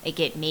 Like,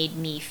 it made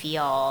me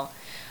feel,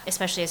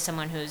 especially as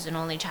someone who's an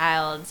only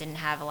child, didn't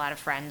have a lot of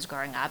friends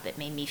growing up, it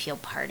made me feel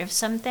part of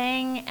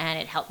something, and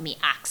it helped me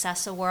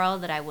access a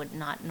world that I would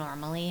not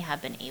normally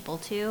have been able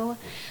to.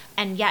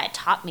 And yeah, it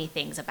taught me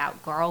things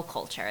about girl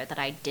culture that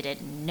I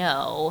didn't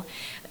know,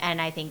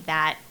 and I think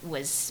that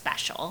was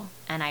special,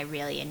 and I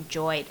really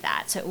enjoyed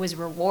that. So it was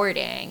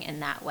rewarding in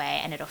that way,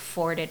 and it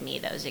afforded me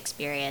those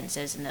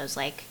experiences and those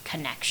like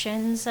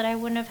connections that I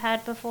wouldn't have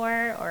had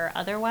before or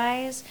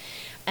otherwise.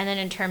 And then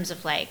in terms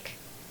of like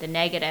the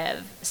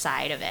negative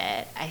side of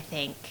it, I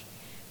think,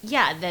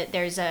 yeah, that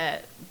there's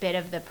a bit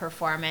of the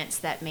performance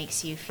that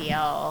makes you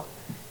feel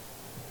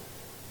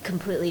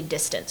completely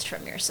distanced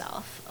from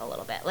yourself a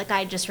little bit. Like,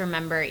 I just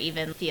remember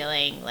even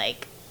feeling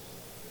like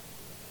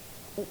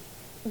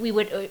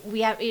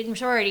we have in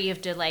sorority, you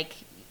have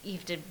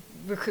to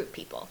recruit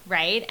people,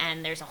 right?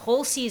 And there's a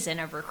whole season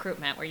of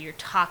recruitment where you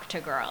talk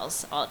to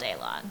girls all day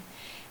long,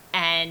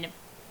 and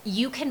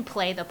you can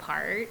play the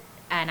part,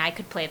 and I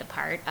could play the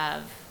part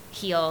of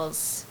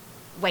heels,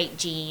 white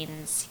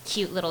jeans,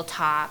 cute little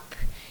top,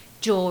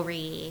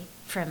 jewelry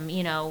from,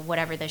 you know,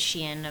 whatever the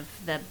Shein of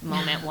the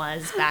moment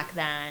was back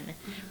then,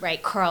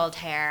 right? Curled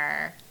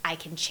hair. I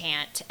can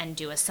chant and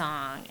do a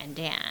song and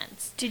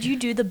dance. Did you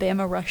do the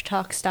Bama Rush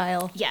Talk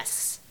style?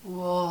 Yes.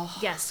 Whoa.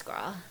 Yes,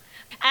 girl.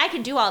 I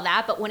can do all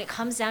that, but when it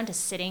comes down to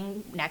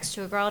sitting next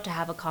to a girl to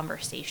have a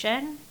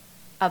conversation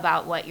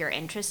about what you're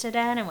interested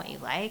in and what you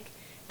like,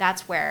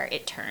 that's where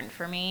it turned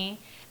for me.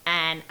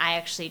 And I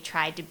actually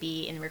tried to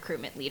be in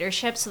recruitment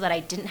leadership so that I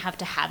didn't have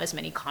to have as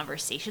many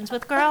conversations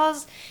with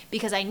girls,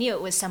 because I knew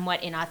it was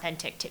somewhat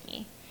inauthentic to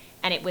me.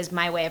 And it was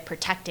my way of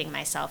protecting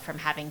myself from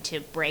having to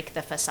break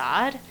the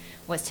facade,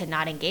 was to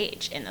not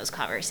engage in those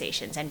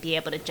conversations and be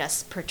able to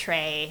just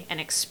portray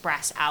and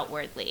express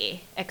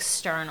outwardly,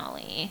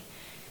 externally,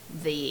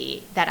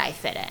 that I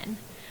fit in.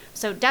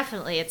 So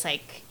definitely it's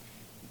like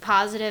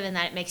positive in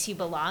that it makes you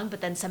belong, but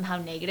then somehow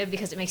negative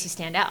because it makes you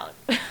stand out,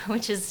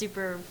 which is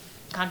super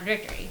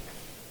contradictory.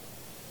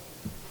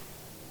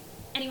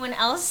 Anyone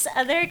else,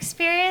 other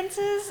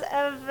experiences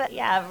of,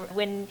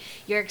 when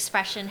your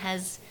expression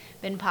has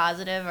been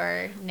positive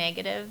or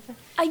negative?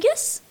 I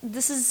guess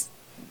this is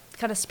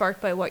kind of sparked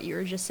by what you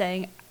were just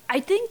saying. I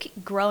think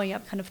growing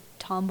up kind of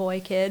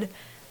tomboy kid,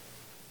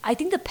 I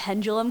think the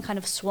pendulum kind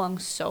of swung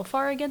so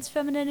far against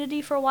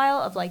femininity for a while,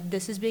 of like,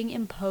 this is being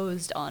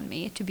imposed on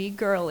me to be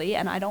girly,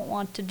 and I don't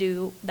want to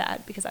do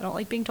that because I don't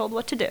like being told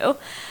what to do.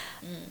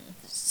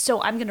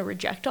 So I'm going to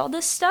reject all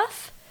this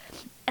stuff.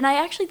 And I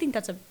actually think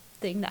that's a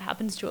thing that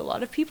happens to a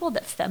lot of people,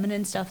 that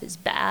feminine stuff is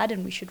bad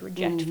and we should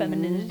reject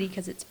femininity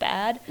because it's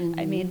bad.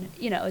 I mean,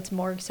 you know, it's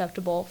more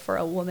acceptable for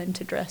a woman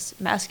to dress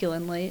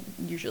masculinely,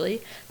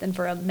 usually, than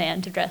for a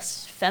man to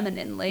dress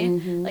femininely.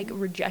 Like,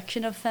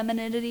 rejection of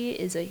femininity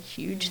is a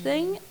huge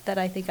thing that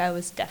I think I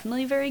was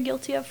definitely very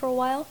guilty of for a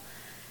while.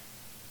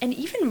 And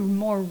even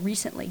more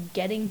recently,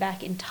 getting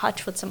back in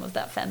touch with some of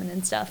that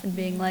feminine stuff and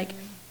being like,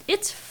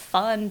 it's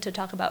fun to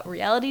talk about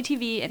reality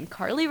TV and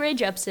Carly Rae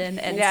Jepsen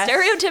and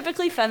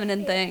stereotypically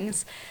feminine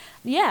things.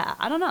 Yeah,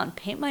 I don't know, and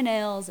paint my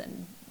nails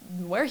and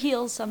wear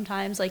heels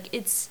sometimes. Like,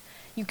 it's,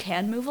 you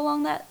can move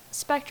along that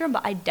spectrum,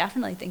 but I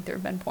definitely think there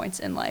have been points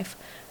in life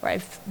where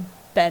I've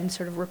been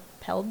sort of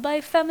repelled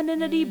by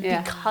femininity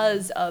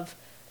because of,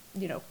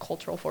 you know,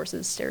 cultural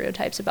forces,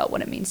 stereotypes about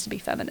what it means to be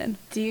feminine.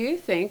 Do you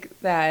think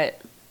that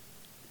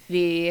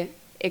the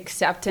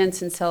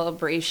acceptance and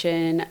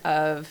celebration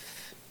of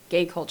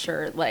gay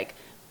culture, like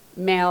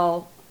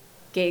male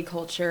gay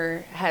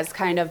culture, has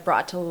kind of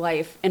brought to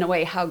life, in a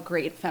way, how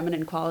great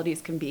feminine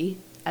qualities can be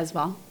as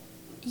well?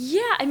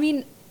 Yeah, I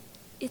mean,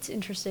 it's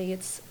interesting.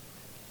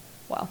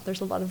 Wow,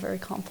 there's a lot of very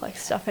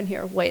complex stuff in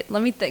here. Wait,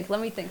 let me think.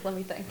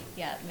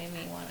 Yeah, it made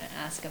me want to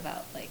ask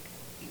about, like,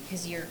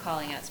 because you're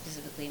calling out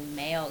specifically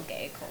male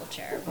gay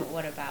culture, but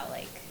what about,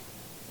 like,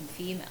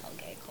 female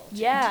gay culture,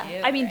 yeah,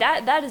 too, I mean,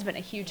 right? that has been a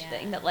huge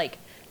thing, that, like,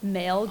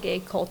 male gay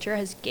culture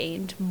has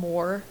gained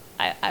more,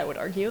 I would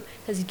argue,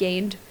 has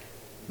gained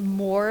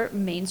more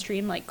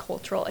mainstream, like,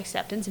 cultural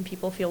acceptance, and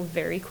people feel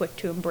very quick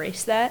to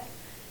embrace that,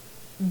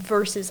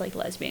 versus, like,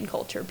 lesbian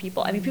culture.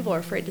 People are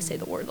afraid to say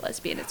the word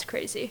lesbian. It's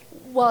crazy.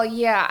 Well,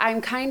 yeah, I'm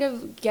kind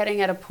of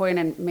getting at a point,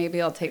 and maybe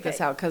I'll take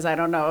this out because I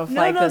don't know if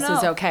this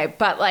is okay.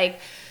 But, like,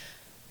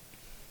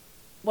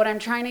 what I'm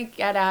trying to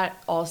get at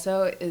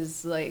also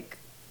is, like,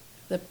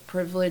 the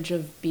privilege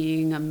of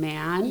being a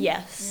man.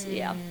 Yes,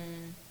 yeah.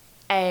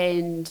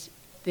 And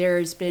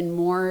there's been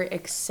more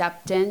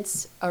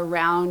acceptance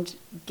around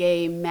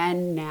gay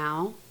men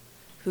now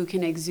who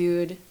can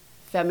exude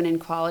feminine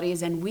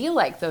qualities, and we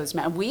like those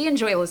men. We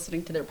enjoy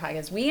listening to their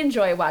podcasts. We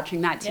enjoy watching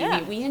that TV.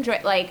 Yeah. We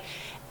enjoy, like,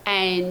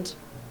 and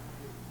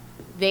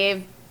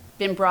they've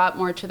been brought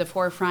more to the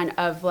forefront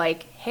of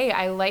like, hey,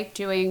 I like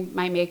doing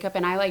my makeup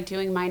and I like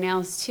doing my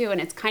nails too.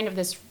 And it's kind of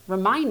this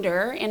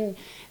reminder, and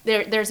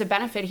there's a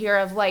benefit here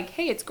of like,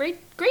 hey, it's great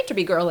to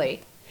be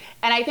girly.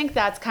 And I think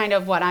that's kind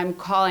of what I'm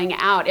calling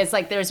out, is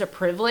like there's a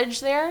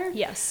privilege there.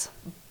 Yes.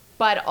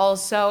 But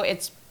also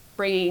it's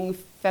bringing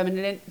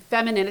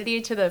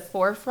femininity to the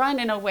forefront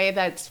in a way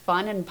that's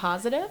fun and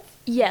positive.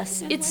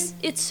 Yes,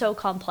 it's so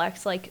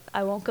complex. Like,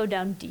 I won't go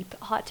down deep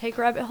hot take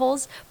rabbit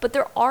holes, but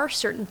there are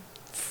certain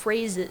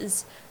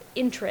phrases,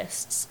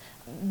 interests,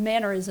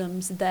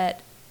 mannerisms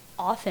that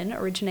often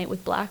originate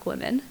with Black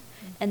women,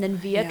 and then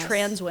via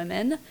trans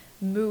women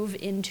move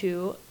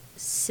into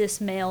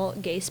cis male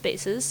gay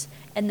spaces,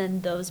 and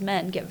then those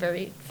men get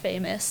very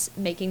famous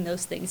making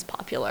those things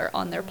popular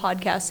on their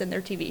podcasts and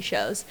their TV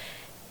shows.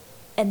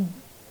 And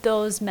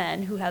those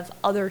men who have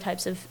other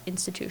types of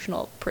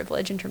institutional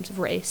privilege in terms of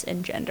race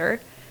and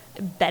gender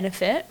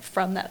benefit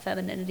from that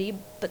femininity,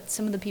 but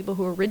some of the people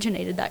who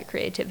originated that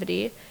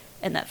creativity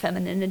and that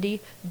femininity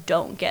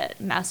don't get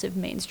massive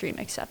mainstream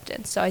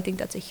acceptance. So I think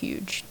that's a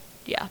huge,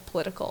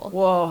 political.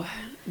 Whoa,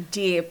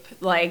 deep.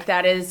 Like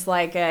that is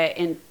like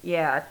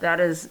that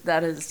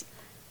is.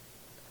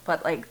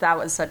 But like that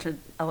was such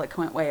an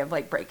eloquent way of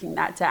like breaking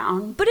that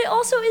down. But it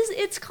also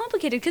it's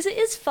complicated because it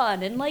is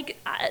fun, and like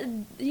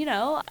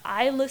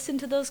I listen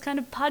to those kind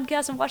of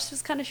podcasts and watch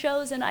those kind of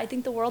shows, and I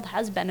think the world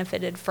has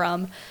benefited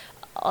from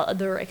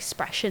other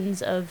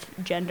expressions of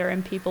gender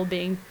and people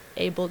being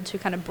able to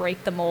kind of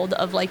break the mold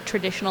of like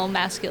traditional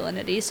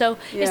masculinity. So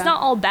it's not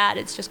all bad,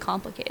 it's just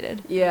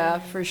complicated. Yeah,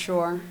 for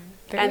sure.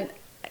 And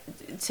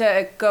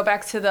to go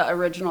back to the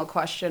original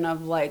question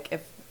of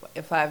like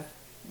if I've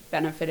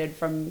benefited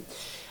from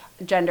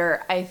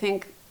gender, I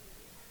think,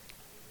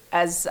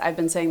 as I've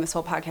been saying this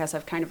whole podcast,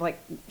 I've kind of like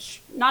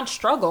not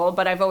struggled,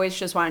 but I've always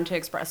just wanted to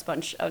express a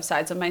bunch of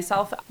sides of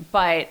myself.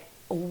 But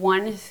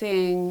one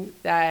thing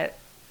that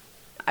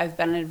I've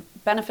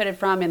benefited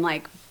from in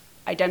like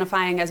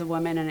identifying as a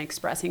woman and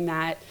expressing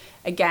that,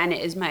 again,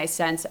 is my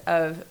sense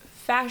of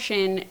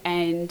fashion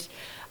and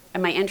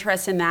my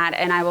interest in that.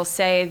 And I will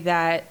say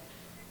that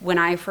when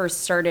I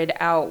first started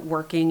out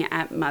working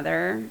at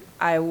Mother,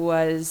 I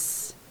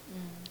was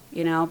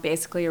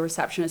basically a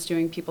receptionist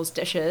doing people's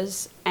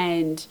dishes.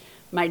 And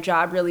my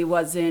job really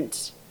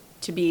wasn't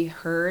to be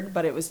heard,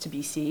 but it was to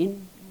be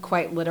seen,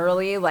 quite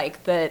literally.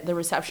 Like the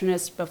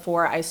receptionists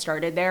before I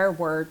started there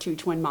were 2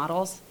 twin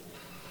models.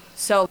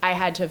 So I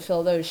had to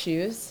fill those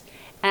shoes.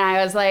 And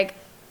I was like,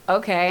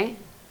 okay,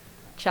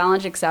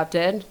 challenge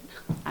accepted.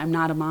 I'm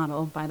not a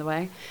model, by the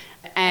way.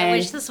 And I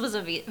wish this was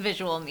a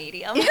visual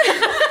medium. So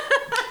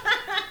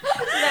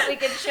that we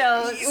could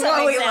show some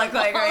what we examples. look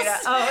like right now.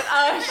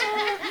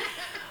 Oh.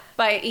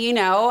 But,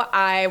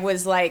 I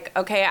was like,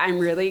 okay, I'm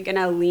really going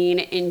to lean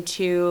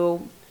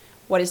into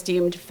what is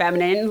deemed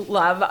feminine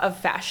love of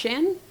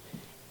fashion.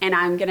 And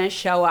I'm going to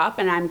show up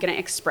and I'm going to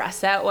express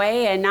that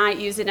way and not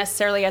use it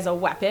necessarily as a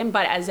weapon,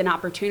 but as an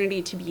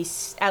opportunity to be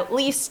at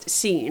least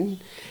seen.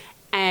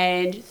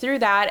 And through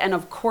that, and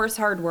of course,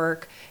 hard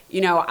work,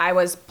 I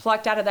was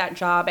plucked out of that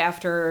job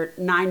after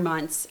 9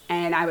 months,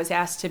 and I was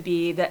asked to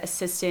be the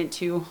assistant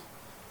to,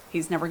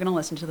 he's never going to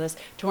listen to this,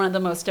 to one of the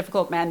most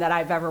difficult men that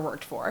I've ever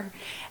worked for.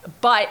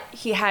 But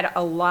he had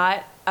a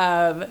lot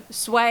of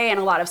sway and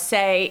a lot of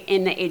say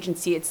in the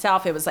agency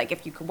itself. It was like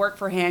if you could work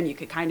for him, you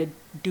could kind of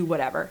do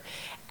whatever.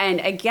 And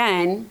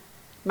again,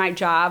 my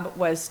job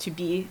was to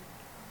be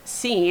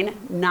seen,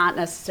 not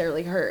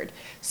necessarily heard.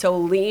 So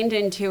leaned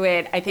into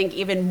it, I think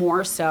even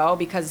more so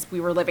because we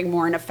were living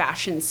more in a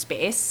fashion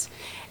space.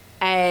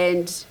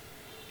 And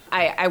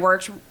I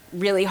worked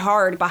really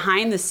hard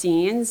behind the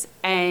scenes,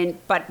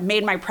 but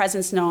made my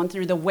presence known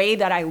through the way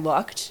that I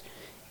looked.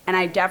 And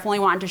I definitely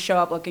wanted to show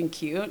up looking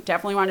cute,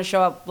 definitely wanted to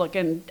show up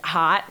looking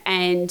hot.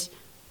 And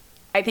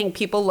I think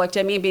people looked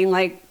at me being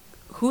like,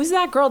 who's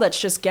that girl that's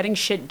just getting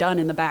shit done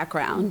in the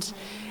background?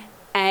 Mm-hmm.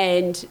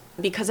 And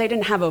because I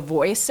didn't have a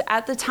voice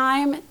at the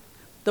time,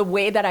 the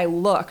way that I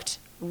looked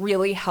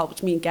really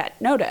helped me get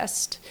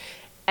noticed.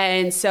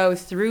 And so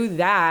through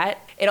that,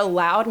 it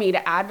allowed me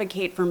to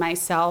advocate for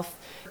myself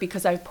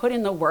because I've put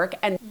in the work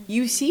and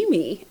you see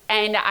me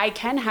and I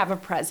can have a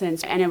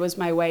presence, and it was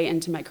my way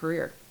into my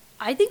career.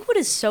 I think what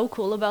is so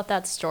cool about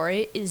that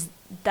story is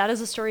that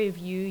is a story of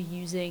you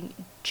using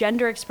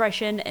gender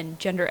expression and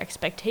gender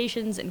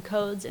expectations and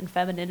codes and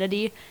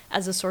femininity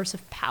as a source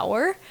of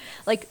power.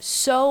 Like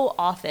so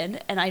often,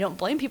 and I don't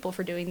blame people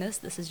for doing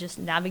this is just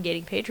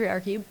navigating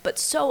patriarchy, but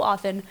so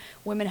often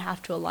women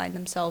have to align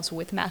themselves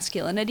with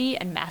masculinity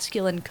and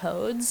masculine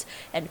codes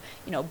and,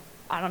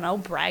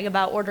 brag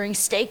about ordering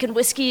steak and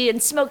whiskey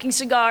and smoking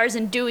cigars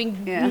and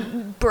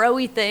doing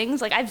bro-y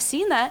things. Like I've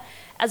seen that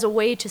as a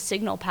way to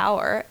signal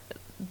power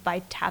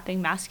by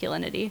tapping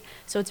masculinity.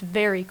 So it's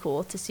very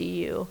cool to see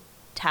you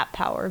tap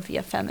power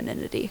via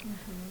femininity.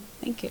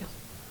 Mm-hmm. Thank you.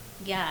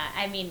 Yeah,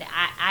 I mean,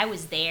 I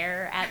was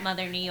there at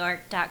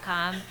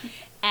mothernewyork.com,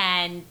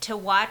 and to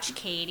watch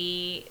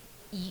Katie,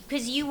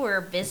 because you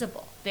were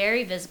visible.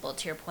 very visible,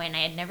 to your point. I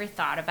had never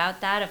thought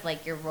about that, of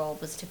like your role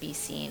was to be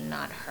seen,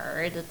 not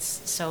heard.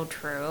 It's so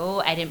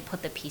true. I didn't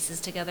put the pieces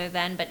together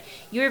then, but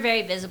you were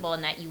very visible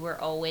in that you were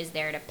always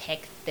there to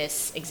pick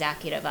this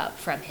executive up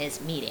from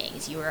his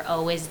meetings. You were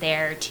always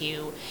there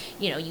to,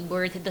 you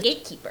were the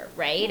gatekeeper,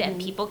 right? Mm-hmm.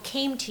 And people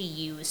came to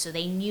you, so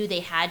they knew they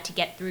had to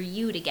get through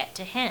you to get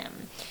to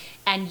him.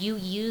 And you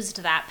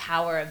used that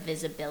power of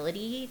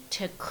visibility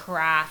to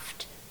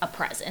craft a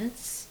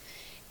presence.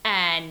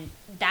 And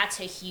that's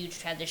a huge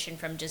transition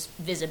from just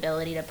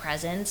visibility to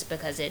presence,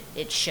 because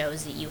it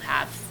shows that you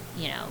have,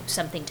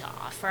 something to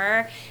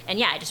offer. And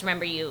yeah, I just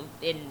remember you,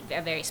 in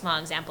a very small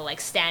example,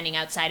 like standing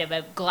outside of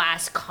a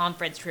glass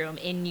conference room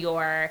in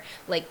your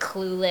like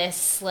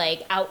clueless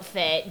like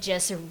outfit,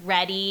 just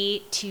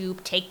ready to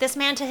take this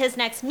man to his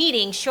next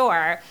meeting,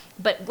 sure.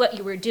 But what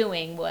you were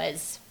doing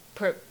was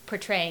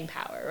portraying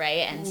power,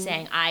 right? And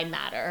saying, I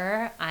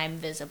matter, I'm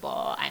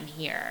visible, I'm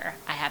here,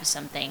 I have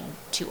something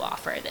to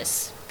offer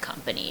this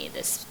company,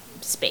 this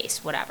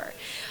space, whatever.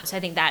 So I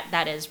think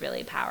that is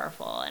really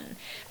powerful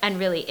and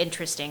really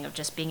interesting, of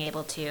just being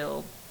able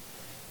to,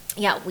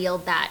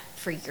 wield that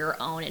for your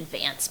own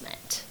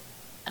advancement.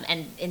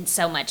 And in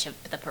so much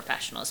of the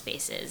professional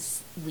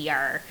spaces, we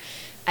are,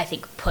 I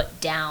think,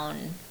 put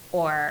down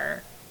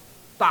or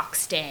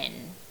boxed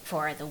in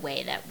for the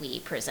way that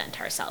we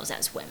present ourselves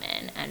as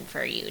women. And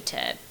for you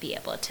to be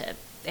able to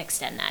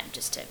extend that,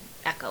 just to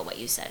echo what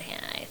you said,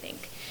 Hannah, I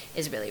think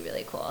is really,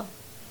 really cool.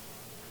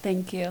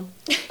 Thank you.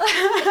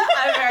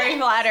 I'm very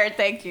flattered.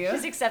 Thank you.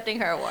 She's accepting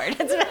her award.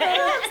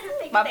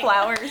 My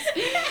flowers.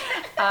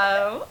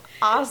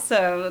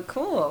 Awesome.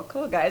 Cool,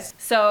 guys.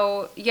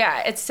 So,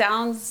 yeah, it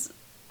sounds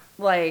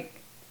like,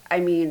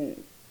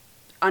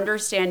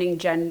 understanding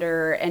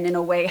gender and in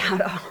a way how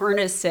to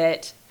harness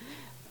it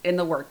in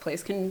the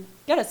workplace can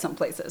get us some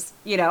places,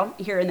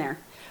 here and there.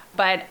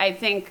 But I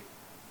think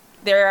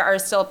there are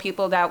still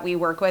people that we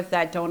work with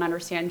that don't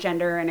understand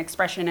gender and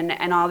expression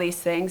and all these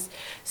things.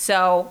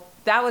 So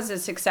that was a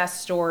success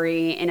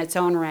story in its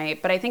own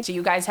right. But I think, do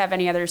you guys have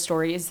any other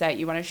stories that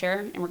you want to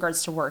share in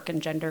regards to work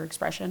and gender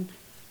expression?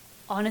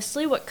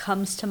 Honestly, what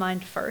comes to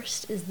mind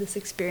first is this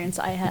experience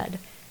I had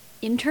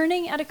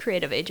interning at a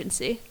creative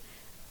agency.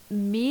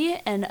 Me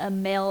and a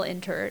male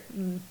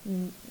intern,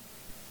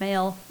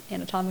 male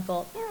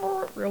anatomical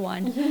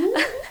rewind.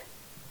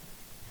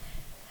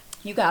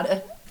 You got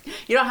it.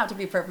 You don't have to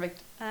be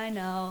perfect. I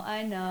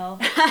know.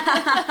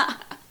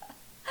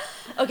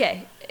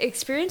 Okay,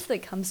 experience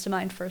that comes to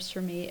mind first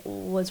for me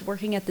was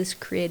working at this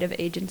creative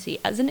agency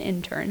as an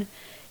intern.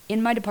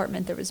 In my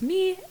department, there was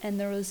me and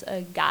there was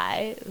a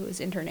guy who was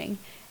interning.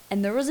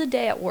 And there was a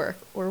day at work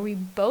where we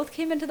both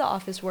came into the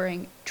office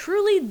wearing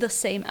truly the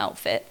same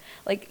outfit,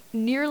 like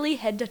nearly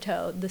head to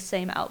toe the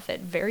same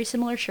outfit, very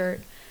similar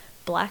shirt,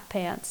 black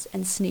pants,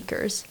 and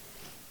sneakers.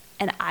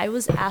 And I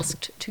was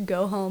asked to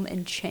go home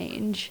and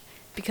change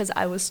because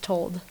I was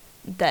told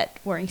that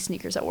wearing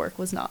sneakers at work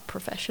was not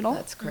professional.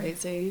 That's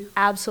crazy.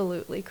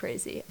 Absolutely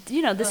crazy.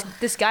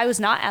 This guy was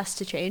not asked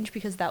to change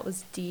because that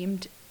was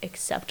deemed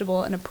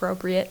acceptable and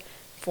appropriate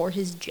for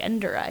his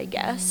gender, I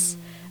guess.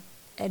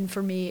 And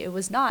for me, it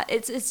was not.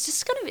 It's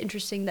just kind of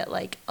interesting that,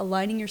 like,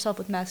 aligning yourself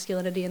with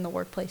masculinity in the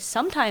workplace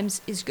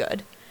sometimes is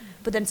good,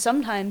 but then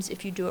sometimes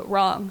if you do it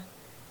wrong,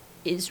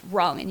 is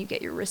wrong and you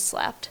get your wrist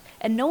slapped.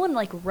 And no one,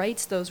 like,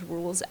 writes those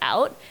rules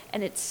out,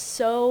 and it's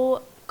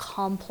so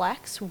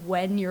complex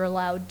when you're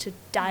allowed to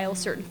dial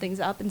certain things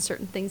up and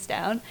certain things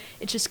down.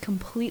 It's just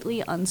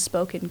completely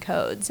unspoken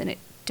codes, and it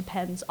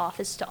depends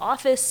office to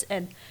office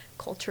and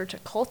culture to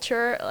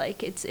culture.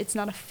 Like, it's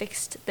not a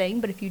fixed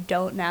thing, but if you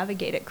don't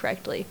navigate it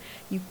correctly,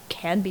 you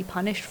can be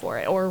punished for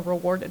it or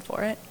rewarded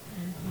for it.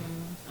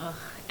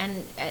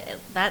 And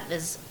that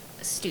is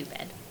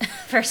stupid,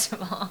 first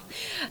of all.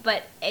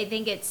 But I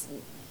think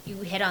you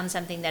hit on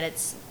something, that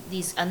it's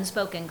these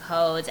unspoken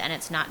codes, and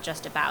it's not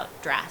just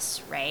about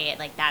dress, right?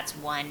 Like, that's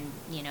one,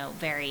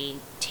 very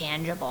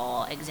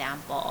tangible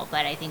example.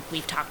 But I think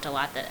we've talked a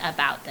lot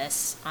about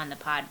this on the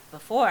pod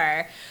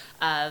before,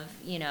 of,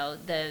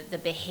 the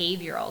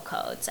behavioral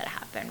codes that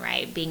happen,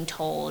 right? Being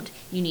told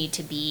you need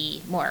to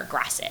be more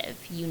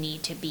aggressive, you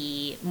need to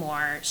be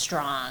more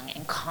strong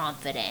and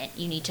confident,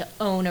 you need to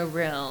own a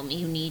room,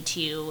 you need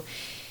to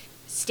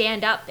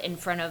stand up in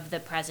front of the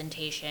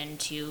presentation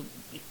to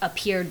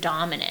appear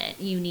dominant,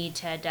 you need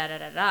to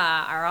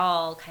are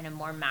all kind of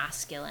more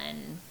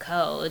masculine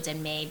codes,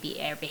 and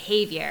maybe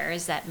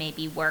behaviors that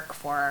maybe work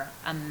for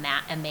a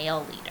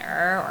male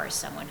leader or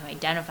someone who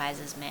identifies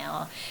as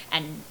male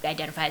and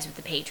identifies with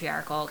the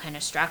patriarchal kind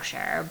of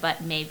structure,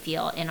 but may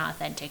feel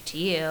inauthentic to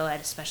you,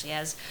 and especially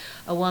as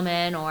a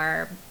woman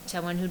or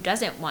someone who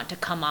doesn't want to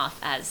come off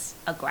as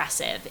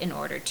aggressive in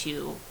order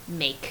to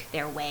make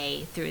their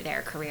way through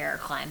their career,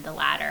 climb the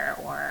ladder,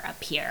 or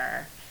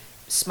appear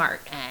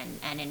smart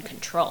and in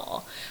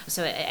control.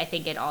 So I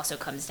think it also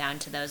comes down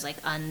to those, like,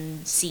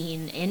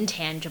 unseen,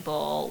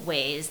 intangible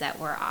ways that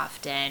we're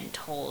often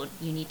told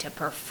you need to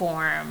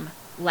perform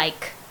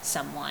like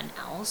someone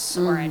else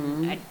or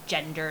a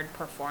gendered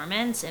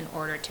performance in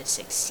order to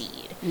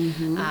succeed.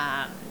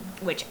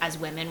 Which as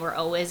women, we're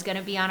always going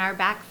to be on our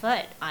back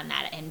foot on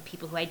that. And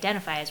people who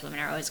identify as women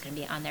are always going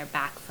to be on their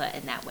back foot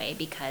in that way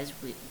because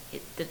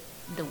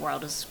the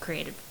world is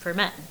created for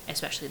men,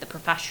 especially the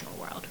professional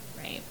world,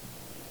 right?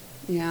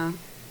 Yeah.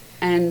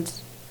 And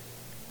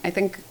I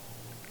think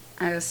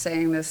I was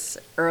saying this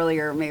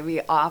earlier,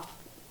 maybe off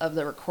of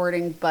the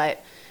recording,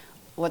 but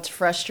what's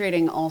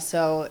frustrating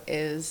also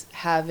is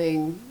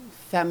having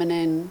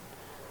feminine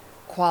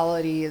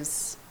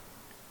qualities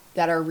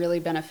that are really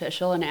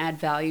beneficial and add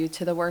value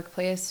to the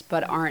workplace,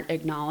 but aren't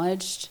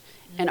acknowledged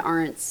and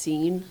aren't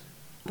seen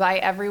by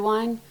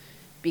everyone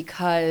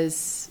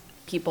because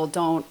people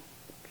don't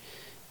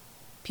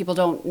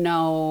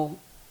know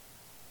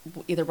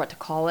either what to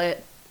call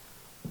it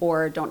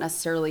or don't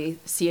necessarily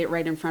see it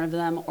right in front of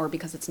them or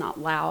because it's not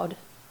loud.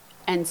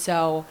 And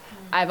so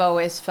I've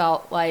always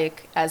felt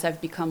like as I've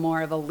become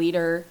more of a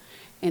leader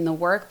in the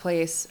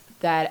workplace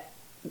that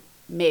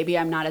maybe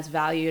I'm not as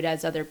valued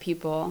as other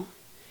people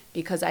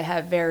because I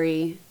have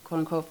very quote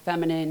unquote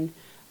feminine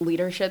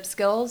leadership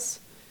skills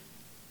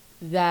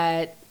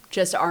that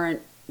just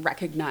aren't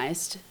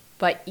recognized,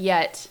 but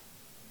yet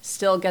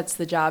still gets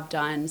the job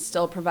done,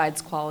 still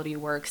provides quality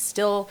work,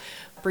 still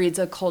breeds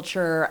a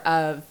culture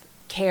of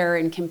care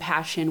and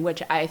compassion,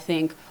 which I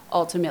think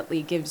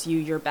ultimately gives you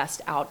your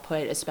best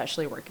output,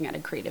 especially working at a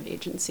creative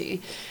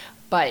agency.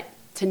 But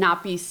to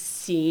not be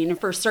seen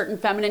for certain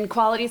feminine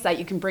qualities that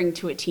you can bring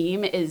to a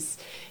team is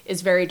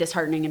very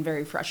disheartening and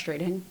very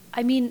frustrating.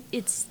 I mean,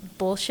 it's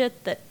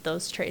bullshit that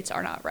those traits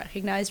are not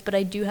recognized, but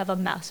I do have a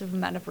massive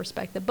amount of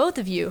respect that both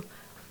of you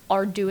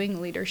are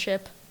doing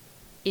leadership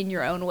in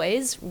your own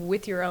ways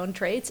with your own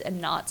traits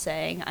and not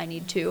saying I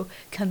need to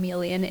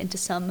chameleon into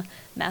some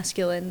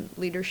masculine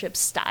leadership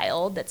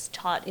style that's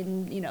taught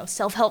in,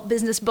 self-help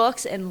business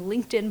books and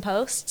LinkedIn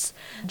posts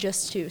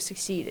just to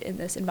succeed in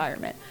this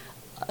environment.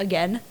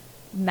 Again,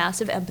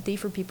 massive empathy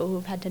for people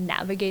who've had to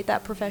navigate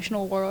that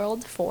professional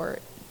world for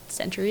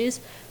centuries.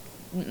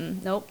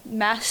 Nope.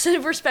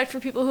 Massive respect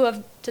for people who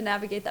have to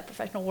navigate that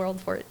professional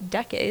world for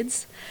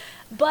decades.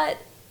 But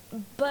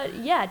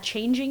yeah,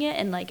 changing it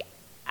and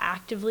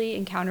actively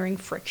encountering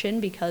friction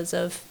because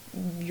of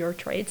your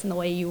traits and the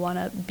way you want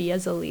to be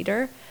as a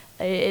leader,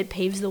 it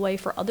paves the way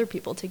for other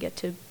people to get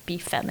to be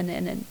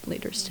feminine and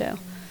leaders too.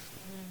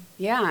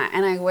 Yeah,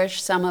 and I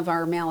wish some of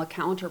our male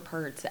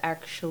counterparts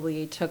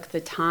actually took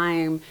the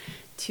time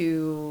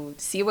to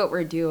see what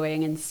we're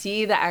doing and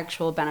see the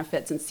actual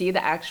benefits and see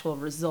the actual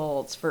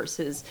results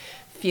versus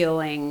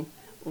feeling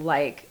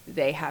like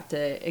they have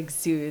to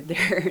exude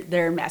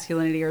their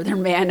masculinity or their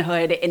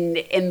manhood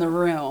in the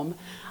room.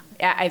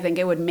 I think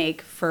it would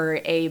make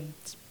for a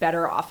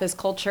better office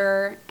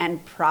culture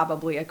and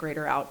probably a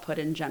greater output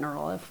in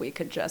general if we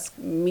could just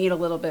meet a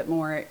little bit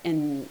more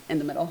in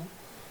the middle.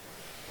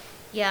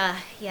 Yeah.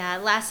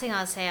 Last thing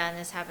I'll say on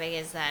this topic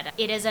is that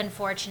it is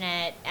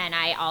unfortunate, and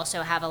I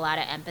also have a lot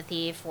of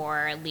empathy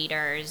for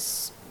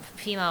leaders,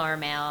 female or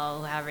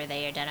male, however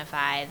they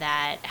identify,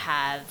 that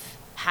have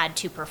had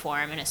to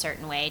perform in a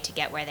certain way to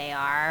get where they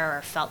are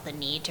or felt the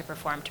need to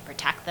perform to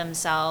protect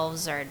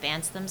themselves or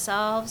advance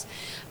themselves.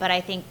 But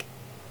I think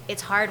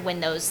it's hard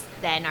when those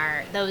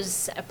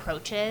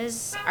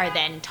approaches are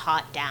then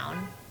taught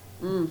down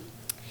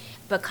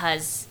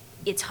because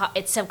it's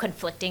so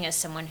conflicting as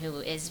someone who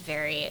is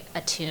very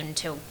attuned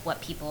to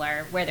what people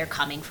are, where they're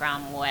coming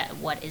from,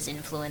 what is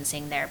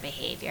influencing their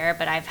behavior.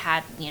 But I've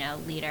had,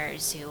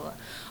 leaders who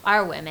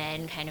are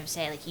women kind of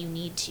say, you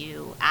need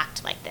to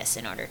act like this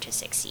in order to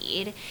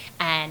succeed.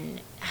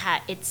 And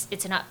it's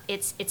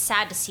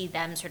sad to see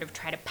them sort of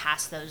try to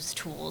pass those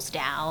tools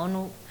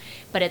down,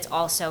 but it's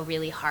also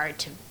really hard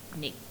to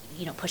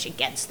push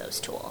against those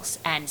tools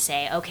and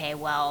say, okay,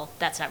 well,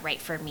 that's not right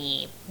for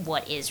me.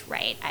 What is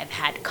right? I've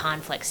had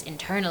conflicts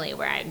internally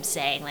where I'm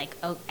saying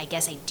oh, I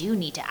guess I do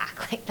need to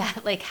act like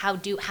that. How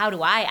do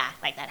I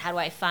act like that? How do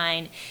I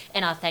find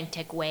an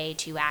authentic way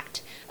to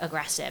act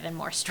aggressive and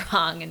more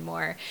strong and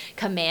more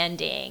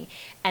commanding?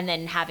 And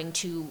then having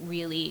to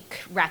really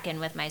reckon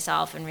with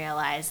myself and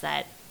realize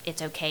that it's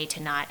okay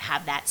to not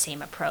have that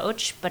same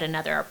approach, but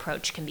another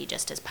approach can be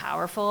just as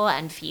powerful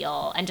and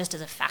just as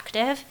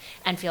effective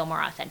and feel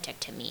more authentic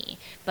to me.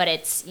 But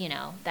it's,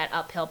 that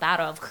uphill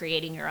battle of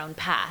creating your own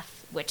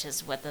path, which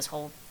is what this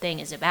whole thing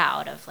is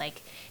about, of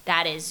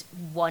that is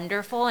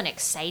wonderful and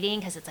exciting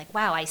because it's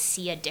wow, I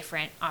see a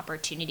different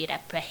opportunity to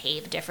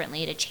behave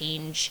differently, to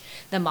change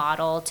the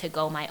model, to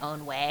go my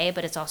own way.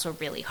 But it's also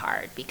really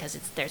hard because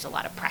there's a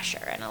lot of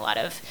pressure and a lot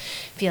of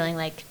feeling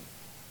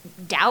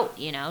doubt,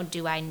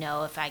 do I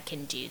know if I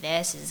can do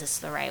this? Is this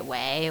the right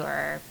way?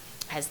 Or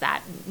has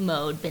that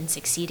mode been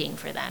succeeding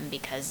for them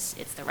because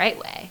it's the right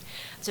way?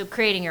 So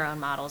creating your own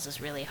models is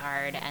really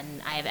hard,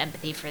 and I have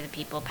empathy for the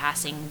people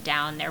passing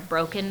down their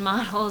broken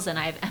models, and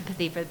I have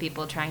empathy for the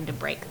people trying to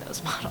break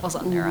those models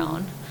on their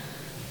own.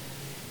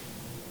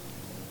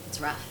 It's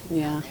rough.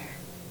 Yeah.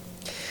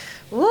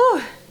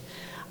 Woo!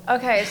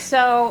 Okay,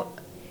 so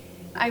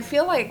I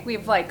feel like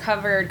we've like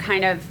covered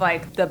kind of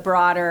like the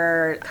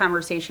broader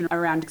conversation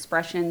around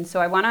expression. So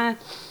I want to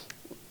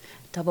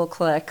double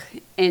click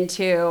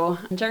into,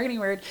 I'm jargony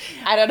word.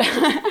 I don't know.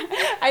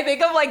 I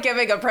think I'm like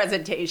giving a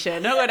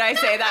presentation when I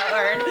say that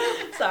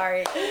word.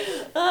 Sorry.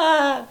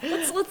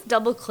 Let's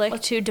double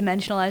click to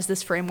dimensionalize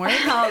this framework.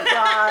 Oh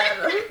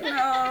God,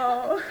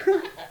 no.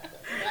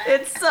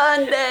 It's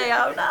Sunday.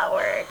 I'm not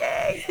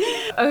working.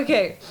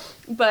 Okay.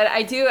 But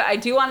I do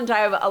want to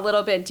dive a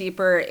little bit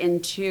deeper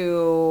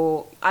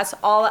into us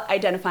all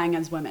identifying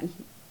as women.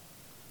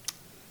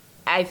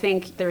 I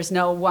think there's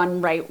no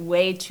one right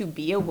way to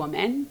be a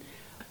woman,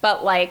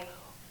 but like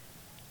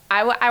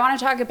I want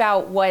to talk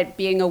about what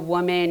being a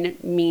woman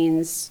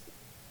means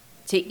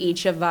to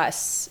each of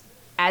us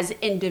as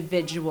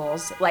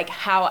individuals. Like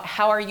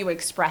how are you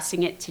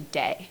expressing it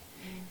today?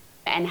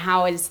 And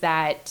how is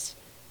that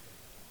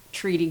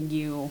treating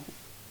you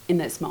in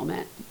this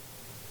moment?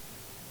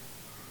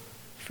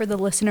 For the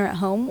listener at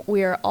home,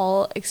 we are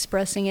all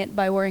expressing it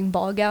by wearing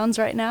ball gowns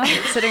right now,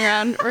 sitting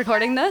around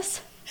recording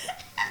this.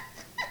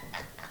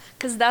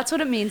 Because that's what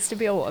it means to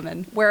be a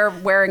woman. We're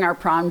wearing our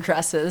prom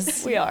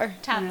dresses. We are.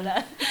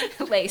 Taffeta.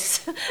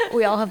 Lace.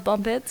 We all have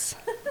bumpets.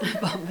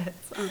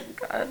 Bumpets. Oh,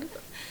 God.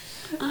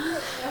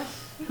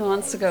 Who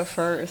wants to go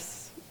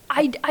first?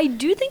 I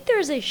do think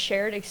there's a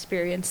shared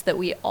experience that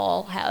we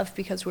all have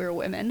because we're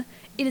women.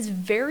 It is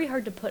very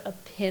hard to put a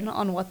pin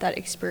on what that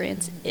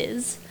experience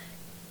is.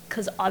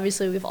 Because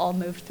obviously we've all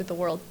moved through the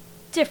world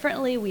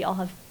differently. We all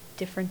have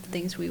different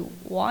things we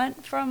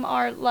want from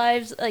our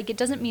lives. Like, it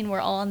doesn't mean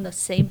we're all on the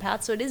same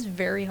path. So it is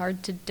very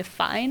hard to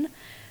define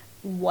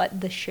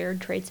what the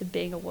shared traits of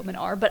being a woman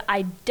are. But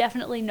I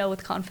definitely know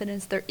with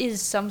confidence there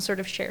is some sort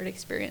of shared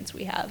experience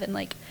we have and,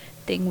 like,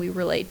 thing we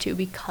relate to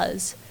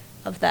because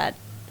of that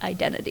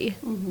identity.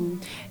 Mm-hmm.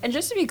 And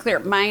just to be clear,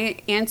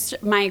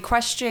 my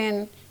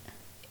question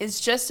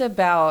is just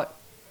about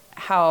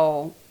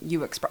how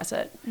you express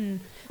it.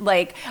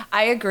 Like,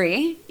 I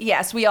agree.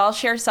 Yes, we all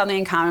share something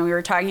in common. We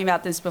were talking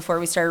about this before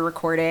we started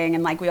recording,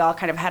 and like we all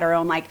kind of had our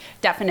own like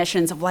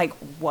definitions of like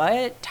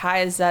what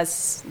ties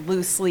us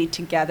loosely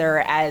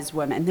together as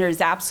women. There's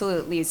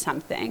absolutely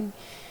something.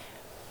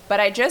 But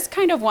I just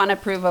kind of want to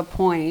prove a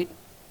point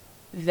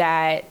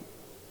that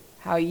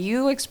how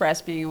you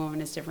express being a woman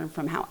is different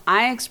from how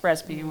I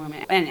express being a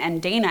woman,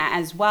 and Dana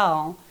as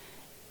well,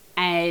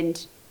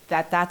 and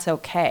that's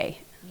okay.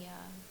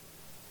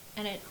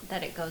 And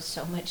that it goes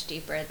so much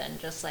deeper than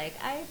just like,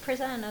 I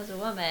present as a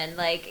woman.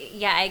 Like,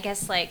 yeah, I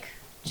guess like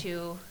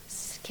to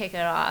kick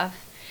it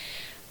off,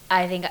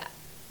 I think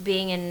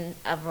being in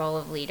a role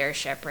of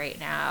leadership right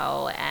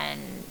now and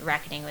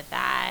reckoning with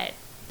that,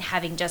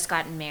 having just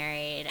gotten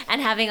married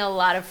and having a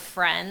lot of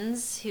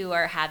friends who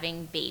are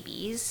having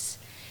babies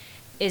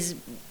is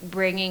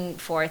bringing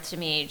forth to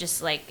me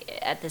just like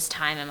at this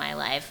time in my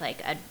life,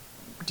 like a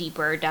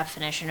deeper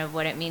definition of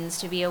what it means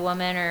to be a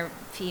woman or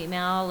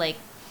female, like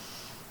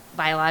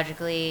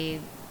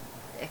biologically,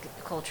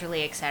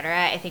 culturally,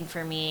 etc. I think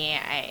for me,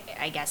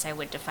 I guess I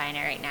would define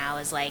it right now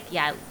as like,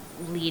 yeah,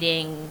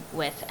 leading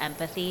with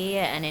empathy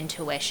and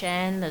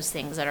intuition, those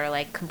things that are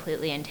like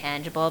completely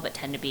intangible but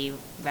tend to be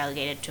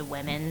relegated to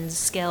women's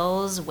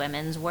skills,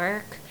 women's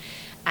work,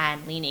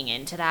 and leaning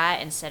into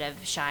that instead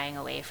of shying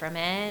away from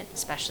it,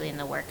 especially in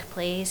the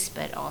workplace,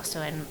 but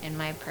also in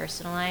my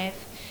personal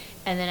life.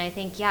 And then I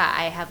think, yeah,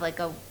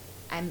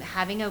 I'm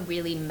having a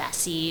really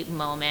messy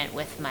moment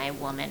with my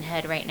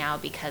womanhood right now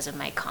because of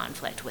my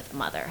conflict with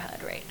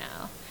motherhood right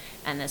now.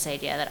 And this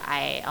idea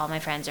that all my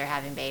friends are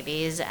having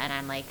babies, and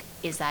I'm like,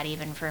 is that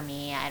even for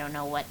me? I don't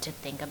know what to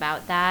think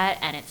about that,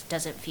 and it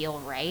doesn't feel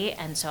right.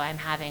 And so I'm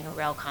having a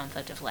real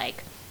conflict of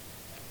like,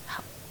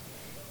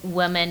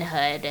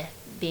 womanhood,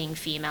 being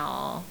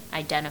female,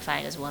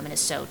 identifying as a woman is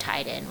so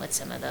tied in with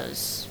some of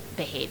those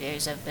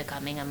behaviors of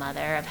becoming a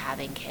mother, of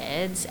having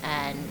kids,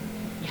 and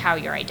how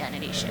your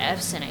identity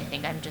shifts. And I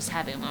think I'm just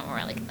having one where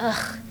I'm like,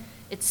 ugh,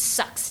 it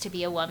sucks to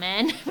be a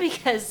woman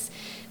because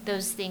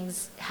those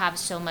things have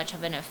so much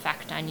of an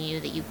effect on you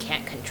that you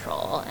can't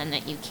control, and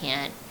that you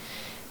can't,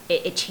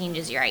 it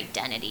changes your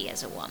identity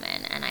as a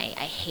woman, and I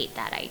hate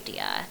that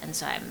idea. And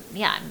so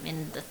I'm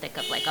in the thick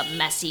of like a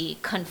messy,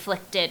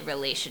 conflicted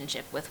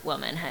relationship with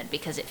womanhood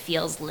because it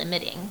feels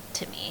limiting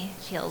to me.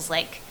 It feels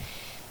like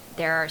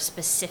there are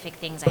specific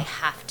things I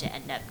have to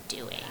end up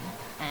doing,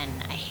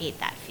 and I hate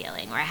that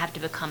feeling, or I have to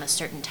become a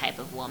certain type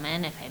of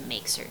woman if I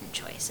make certain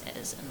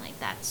choices, and like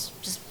that's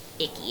just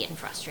icky and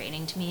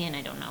frustrating to me, and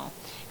I don't know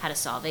how to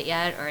solve it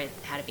yet or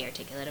how to be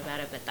articulate about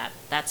it, but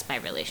that's my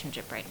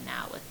relationship right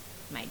now with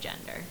my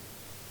gender.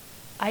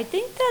 I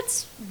think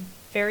that's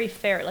very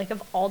fair. Like,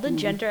 of all the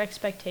gender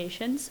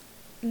expectations,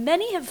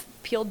 many have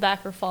peeled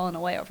back or fallen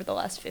away over the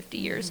last 50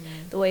 years.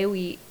 The way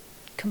we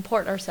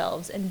comport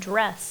ourselves and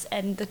dress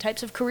and the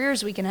types of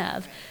careers we can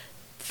have.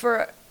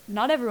 For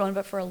not everyone,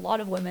 but for a lot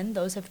of women,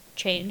 those have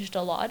changed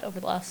a lot over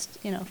the last,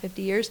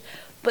 50 years.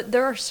 But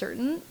there are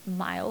certain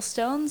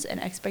milestones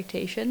and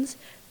expectations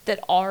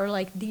that are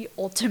like the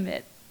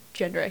ultimate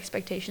gender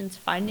expectations.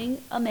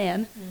 Finding a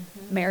man,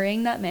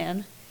 marrying that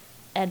man,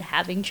 and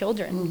having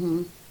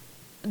children.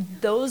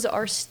 those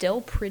are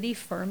still pretty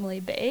firmly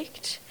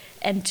baked.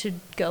 And to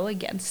go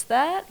against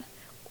that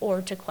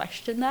or to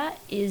question that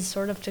is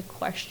sort of to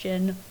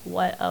question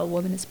what a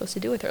woman is supposed to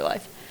do with her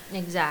life.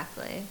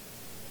 Exactly.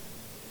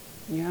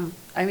 Yeah.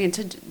 I mean,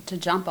 to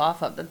jump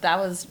off of that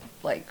was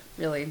like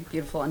really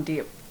beautiful and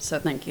deep. So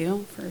thank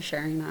you for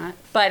sharing that.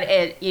 But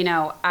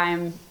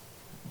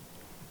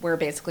we're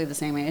basically the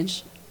same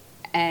age,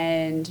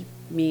 and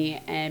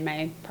me and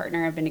my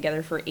partner have been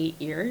together for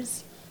 8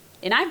 years,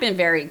 and I've been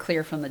very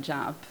clear from the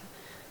jump.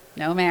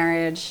 No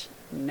marriage,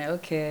 no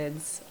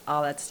kids,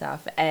 all that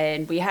stuff.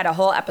 And we had a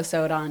whole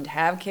episode on to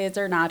have kids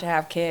or not to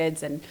have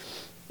kids. And,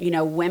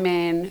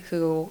 women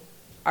who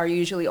are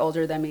usually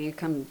older than me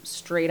come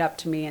straight up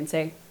to me and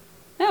say,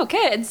 no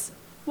kids,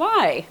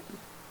 why?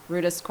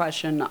 Rudest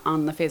question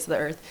on the face of the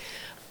earth.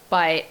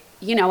 But,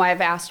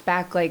 I've asked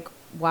back, like,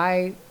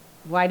 why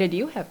did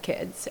you have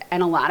kids?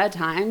 And a lot of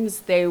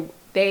times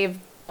they've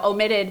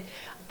omitted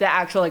the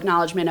actual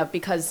acknowledgement of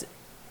because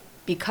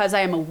I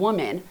am a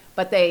woman,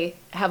 but they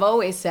have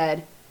always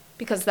said,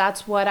 because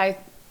that's what I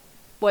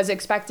was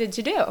expected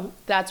to do.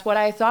 That's what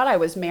I thought. I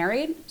was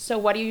married, so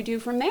what do you do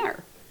from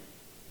there?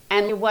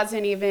 And it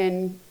wasn't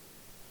even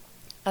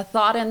a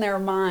thought in their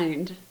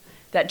mind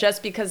that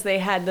just because they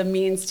had the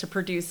means to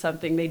produce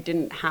something, they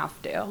didn't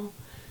have to.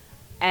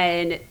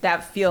 And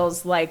that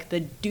feels like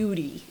the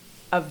duty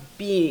of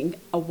being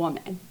a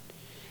woman.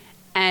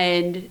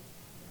 And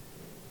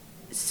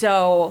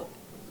so,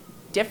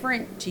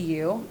 different to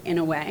you in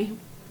a way.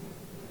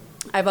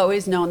 I've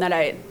always known that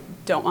I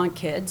don't want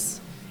kids,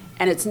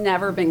 and it's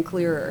never been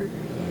clearer.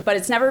 But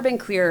it's never been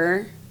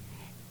clearer,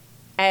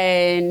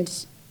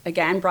 and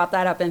again, brought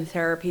that up in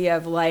therapy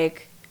of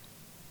like,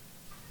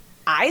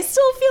 I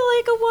still feel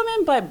like a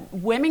woman,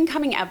 but women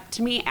coming up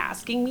to me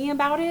asking me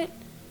about it,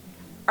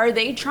 are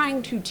they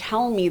trying to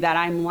tell me that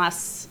I'm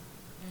less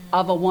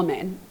of a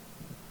woman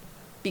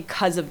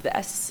because of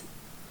this?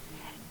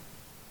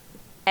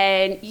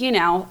 And,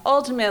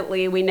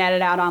 ultimately we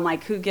netted out on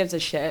like, who gives a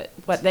shit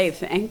what they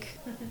think?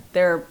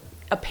 Their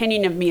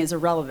opinion of me is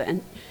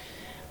irrelevant.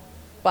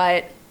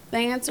 But the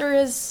answer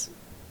is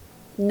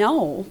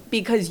no,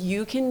 because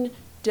you can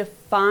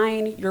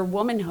define your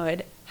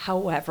womanhood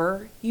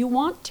however you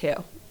want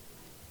to.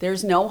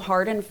 There's no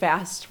hard and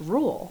fast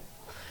rule.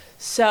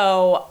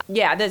 So,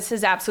 yeah, this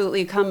has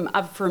absolutely come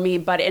up for me,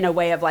 but in a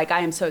way of like, I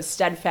am so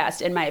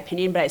steadfast in my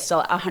opinion, but I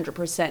still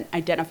 100%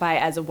 identify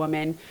as a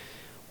woman.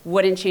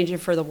 Wouldn't change it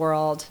for the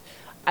world.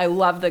 I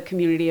love the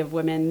community of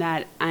women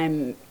that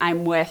I'm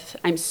with.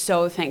 I'm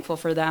so thankful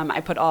for them.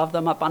 I put all of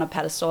them up on a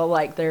pedestal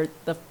like they're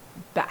the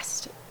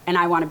best, and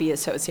I want to be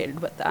associated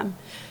with them.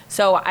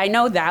 So I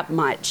know that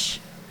much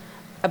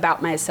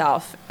about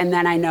myself, and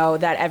then I know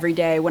that every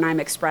day when I'm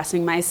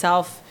expressing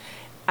myself,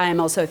 I'm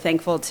also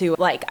thankful to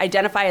like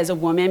identify as a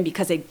woman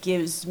because it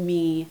gives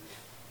me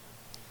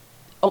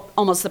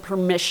almost the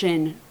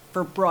permission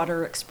for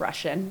broader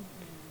expression.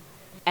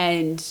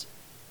 And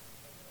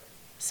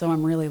so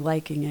I'm really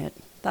liking it.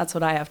 That's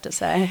what I have to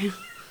say.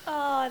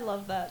 Oh, I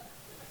love that.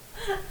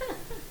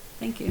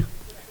 Thank you.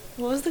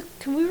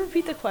 Can we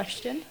repeat the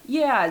question?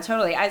 Yeah,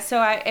 totally.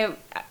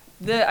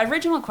 The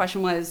original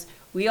question was,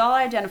 we all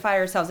identify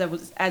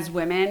ourselves as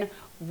women.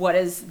 What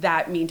does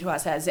that mean to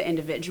us as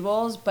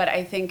individuals? But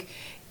I think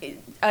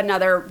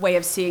another way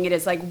of seeing it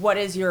is like, what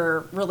is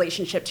your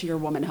relationship to your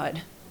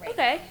womanhood?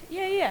 Okay.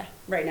 Yeah.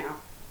 Right now.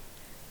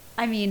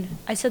 I mean,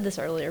 I said this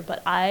earlier,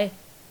 but I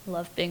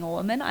love being a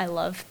woman. I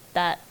love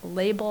that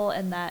label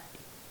and that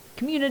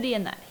community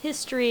and that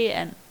history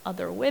and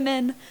other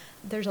women.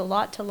 There's a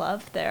lot to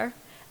love there.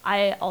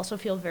 I also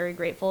feel very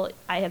grateful.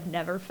 I have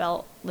never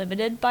felt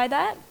limited by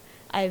that.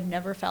 I've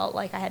never felt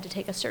like I had to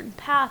take a certain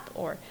path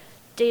or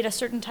date a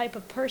certain type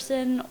of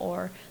person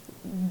or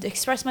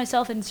express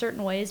myself in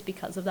certain ways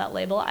because of that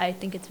label. I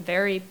think it's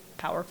very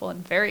powerful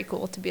and very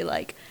cool to be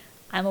like,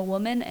 I'm a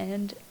woman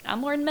and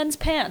I'm wearing men's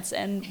pants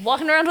and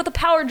walking around with a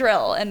power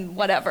drill and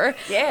whatever.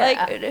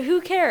 Yeah. Like,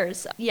 who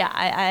cares? Yeah,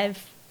 I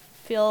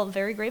feel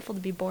very grateful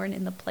to be born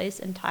in the place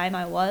and time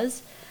I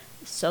was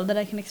so that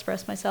I can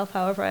express myself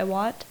however I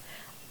want.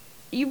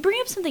 You bring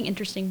up something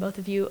interesting, both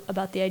of you,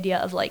 about the idea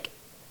of like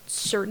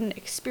certain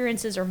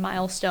experiences or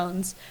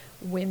milestones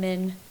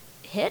women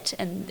hit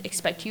and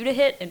expect you to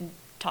hit and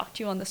talk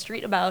to you on the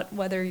street about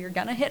whether you're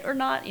gonna hit or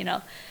not,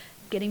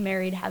 getting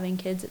married, having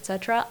kids,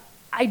 etc.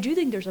 I do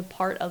think there's a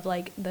part of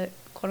like the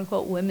quote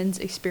unquote women's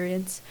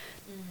experience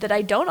that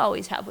I don't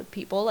always have with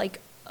people.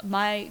 Like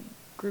my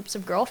groups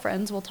of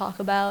girlfriends will talk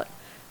about,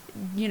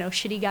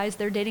 shitty guys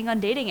they're dating on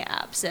dating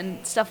apps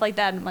and stuff like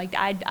that. And like,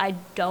 I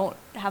don't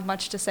have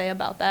much to say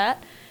about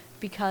that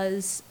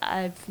because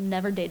I've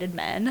never dated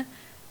men.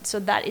 So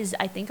that is,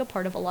 I think, a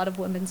part of a lot of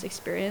women's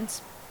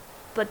experience,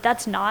 but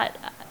that's not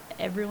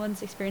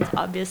everyone's experience,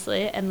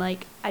 obviously. And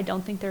like, I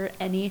don't think there are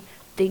any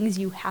things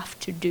you have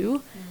to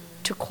do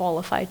to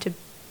qualify to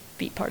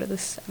be part of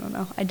this,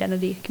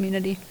 identity,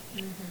 community.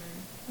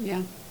 Mm-hmm.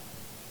 Yeah.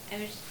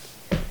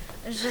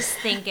 I was just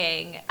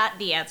thinking, not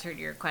the answer to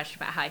your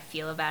question about how I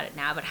feel about it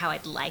now, but how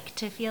I'd like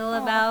to feel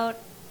about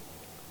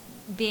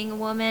being a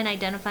woman,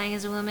 identifying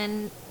as a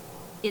woman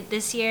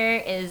this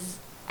year is,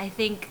 I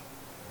think,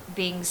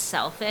 being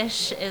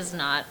selfish is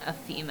not a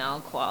female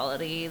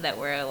quality that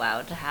we're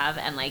allowed to have.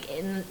 And like,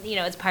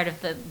 it's part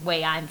of the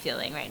way I'm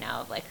feeling right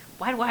now of like,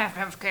 why do I have to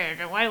have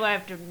kids? Why do I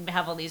have to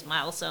have all these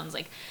milestones?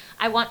 Like,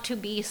 I want to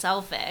be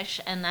selfish,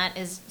 and that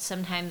is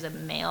sometimes a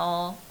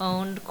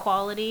male-owned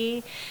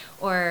quality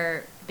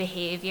or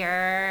behavior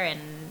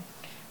and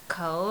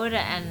code,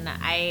 and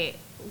I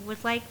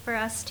would like for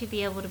us to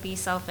be able to be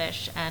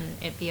selfish and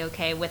it be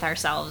okay with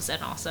ourselves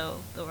and also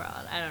the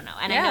world. I don't know.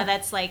 And I know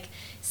that's like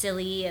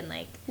silly and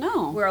like,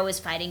 no, we're always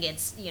fighting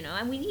against,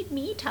 and we need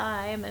me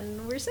time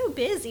and we're so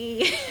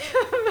busy.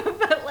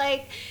 But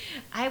like,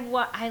 I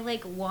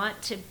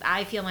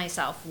feel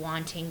myself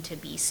wanting to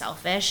be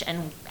selfish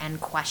and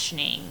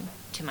questioning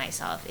to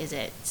myself, is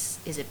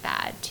it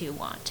bad to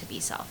want to be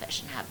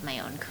selfish and have my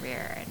own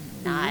career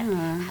and not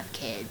have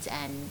kids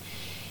and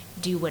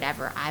do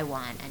whatever I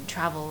want and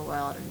travel the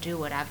world and do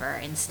whatever,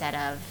 instead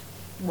of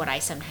what I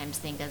sometimes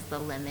think is the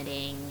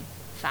limiting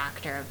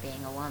factor of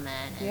being a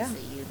woman is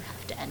that you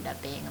have to end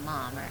up being a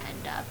mom or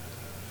end up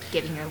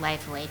giving your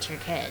life away to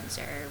your kids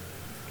or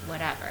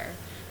whatever.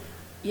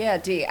 Yeah,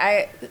 Dee,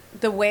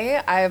 the way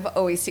I've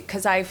always,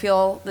 because I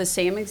feel the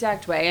same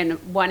exact way, and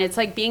one, it's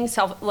like being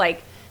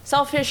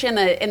selfish in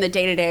the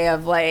day-to-day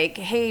of like,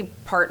 hey,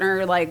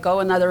 partner, like go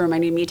in the other room, I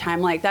need me time.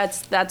 Like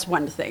that's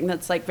one thing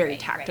that's like very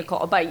tactical.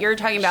 Right. But you're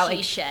talking about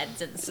like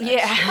sheds and such.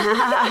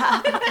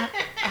 Yeah.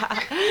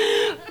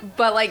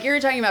 But like you're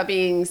talking about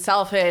being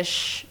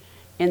selfish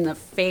in the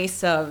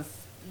face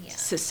of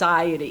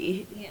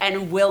society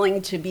and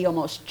willing to be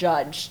almost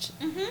judged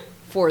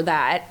for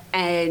that.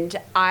 And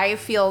I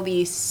feel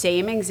the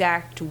same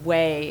exact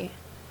way.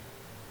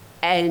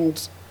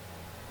 And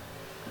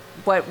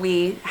what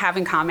we have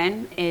in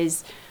common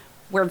is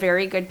we're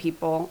very good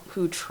people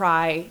who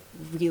try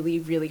really,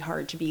 really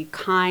hard to be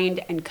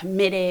kind and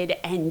committed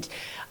and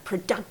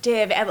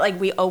productive. And like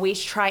we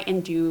always try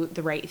and do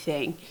the right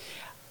thing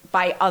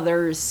by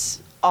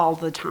others all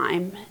the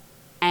time.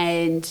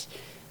 And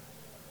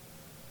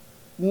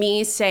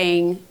me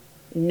saying,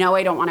 no,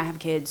 I don't want to have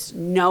kids.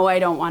 No, I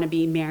don't want to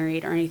be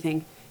married or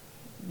anything.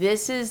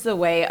 This is the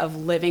way of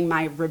living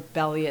my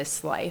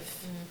rebellious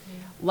life.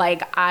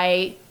 Like,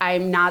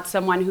 I'm not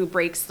someone who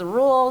breaks the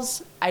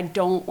rules. I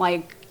don't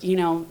like,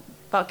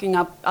 fucking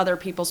up other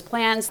people's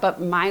plans. But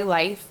my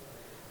life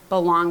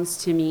belongs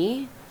to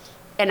me.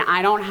 And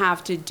I don't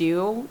have to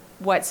do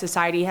what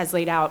society has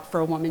laid out for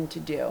a woman to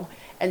do.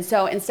 And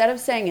so instead of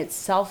saying it's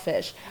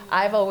selfish,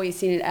 I've always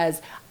seen it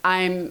as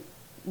I'm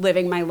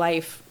living my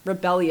life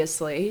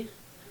rebelliously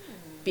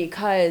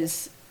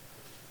because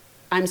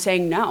I'm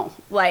saying no.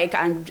 Like,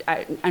 I'm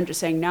just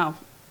saying no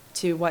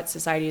to what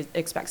society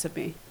expects of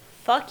me.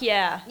 Fuck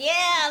yeah.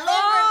 Yeah,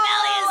 live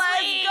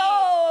rebelliously. Let's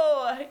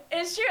go.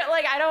 It's true.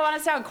 Like, I don't want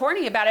to sound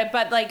corny about it,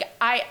 but like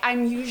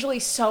I'm usually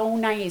so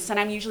nice and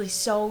I'm usually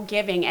so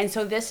giving. And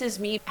so this is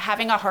me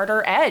having a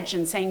harder edge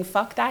and saying,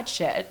 fuck that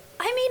shit.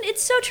 I mean,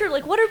 it's so true.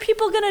 Like, what are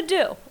people going to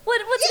do?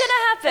 What's going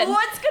to happen?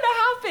 What's going to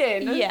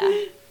happen?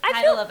 Yeah.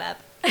 Title of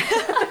ep.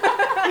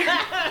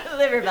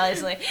 Live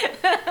rebelliously.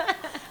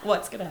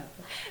 What's going to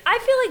happen? I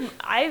feel like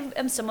I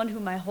am someone who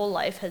my whole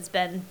life has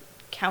been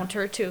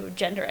counter to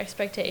gender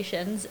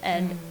expectations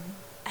and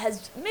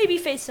has maybe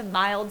faced some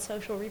mild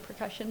social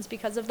repercussions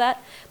because of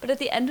that. But at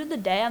the end of the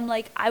day, I'm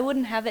like, I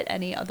wouldn't have it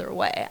any other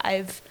way.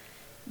 I've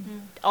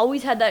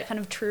always had that kind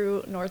of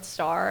true North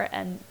Star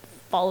and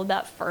followed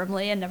that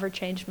firmly and never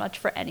changed much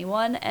for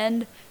anyone.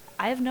 And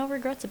I have no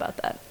regrets about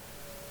that.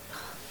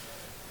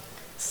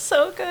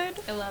 So good.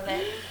 I love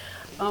it.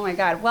 Oh my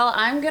God. Well,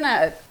 I'm going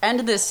to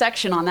end this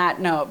section on that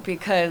note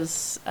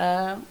because...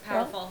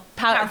 Powerful.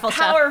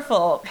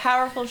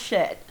 Powerful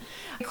shit.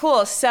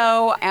 Cool.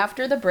 So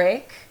after the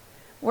break,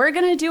 we're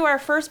going to do our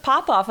first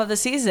pop-off of the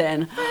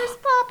season.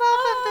 First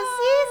pop-off of the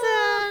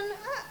season.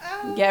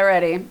 Uh-oh. Get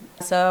ready.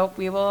 So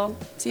we will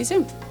see you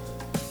soon.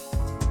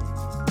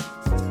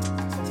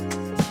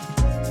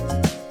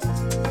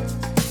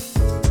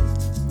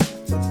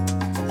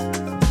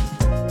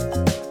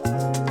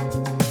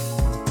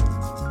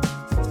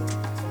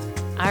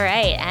 All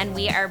right, and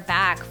we are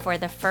back for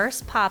the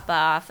first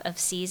pop-off of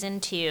Season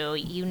 2.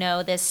 You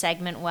know this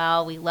segment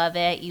well. We love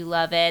it. You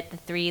love it. The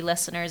 3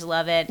 listeners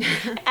love it.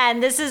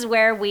 And this is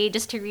where we,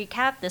 just to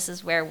recap, this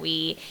is where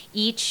we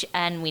each,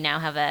 and we now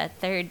have a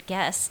third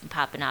guest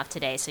popping off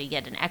today, so you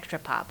get an extra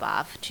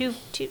pop-off. 3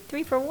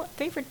 for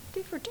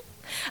 2.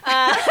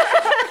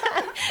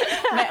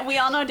 We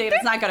all know Data's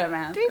not good at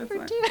math. 3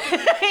 for 2.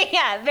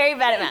 Yeah, very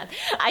bad at math.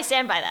 I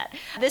stand by that.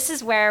 This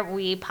is where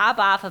we pop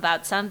off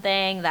about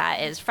something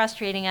that is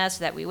frustrating us,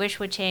 that we wish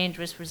would change,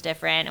 wish was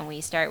different, and we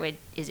start with,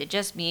 is it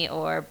just me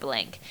or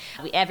blank?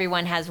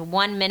 Everyone has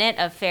 1 minute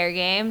of fair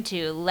game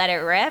to let it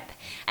rip,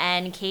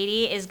 and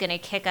Katie is going to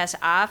kick us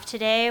off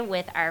today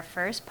with our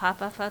first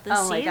pop-off of the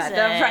season. Oh my God,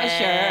 the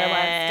pressure.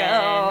 Let's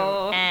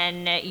go.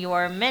 And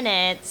your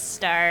minute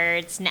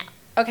starts now.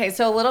 Okay,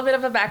 so a little bit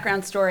of a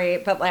background story,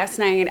 but last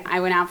night I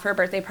went out for a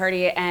birthday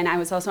party and I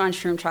was also on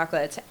shroom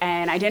chocolates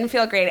and I didn't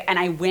feel great and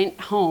I went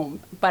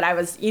home, but I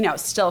was,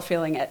 still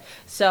feeling it.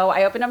 So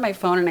I opened up my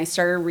phone and I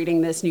started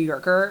reading this New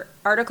Yorker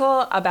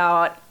article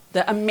about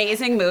the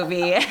amazing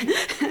movie,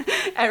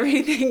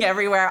 Everything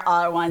Everywhere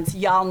All at Once.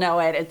 Y'all know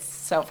it. It's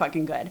so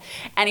fucking good.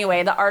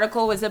 Anyway, the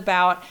article was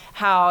about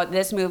how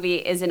this movie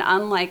is an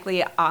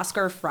unlikely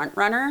Oscar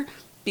frontrunner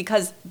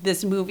because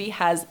this movie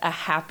has a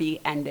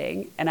happy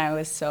ending, and I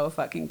was so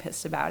fucking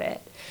pissed about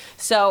it.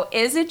 So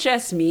is it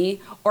just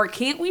me, or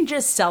can't we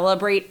just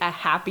celebrate a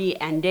happy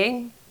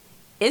ending?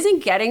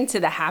 Isn't getting to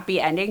the happy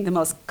ending the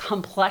most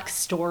complex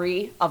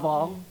story of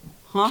all?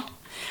 Huh?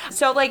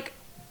 So,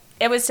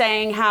 it was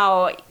saying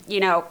how,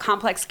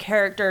 complex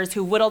characters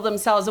who whittle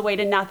themselves away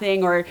to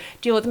nothing or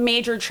deal with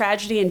major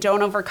tragedy and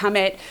don't overcome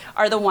it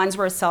are the ones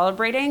we're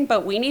celebrating.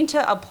 But we need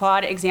to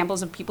applaud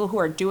examples of people who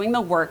are doing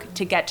the work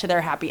to get to their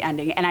happy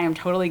ending. And I am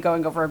totally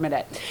going over a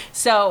minute.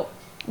 So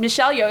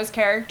Michelle Yeoh's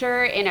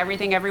character in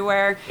Everything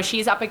Everywhere,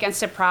 she's up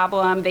against a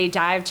problem. They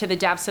dive to the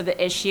depths of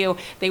the issue.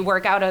 They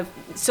work out a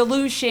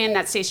solution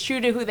that stays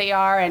true to who they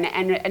are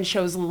and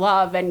shows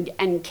love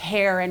and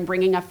care and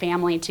bringing a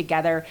family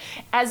together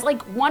as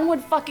one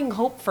would fucking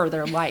hope for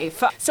their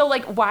life. So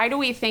why do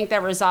we think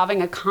that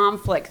resolving a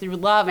conflict through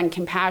love and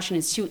compassion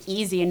is too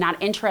easy and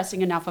not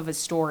interesting enough of a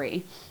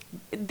story?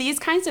 These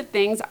kinds of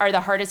things are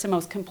the hardest and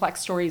most complex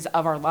stories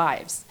of our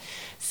lives.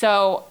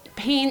 So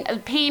pain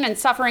and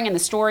suffering and the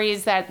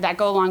stories that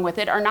go along with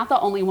it are not the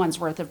only ones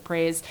worth of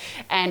praise.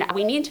 And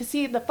we need to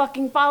see the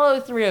fucking follow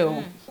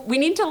through. We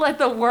need to let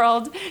the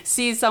world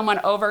see someone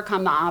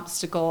overcome the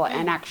obstacle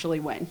and actually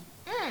win.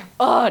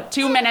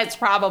 2 minutes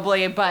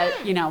probably, but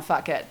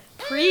fuck it.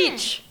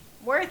 Preach.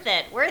 Worth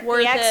it. Worth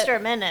the extra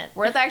minute.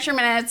 Worth extra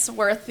minutes,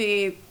 worth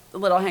the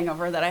little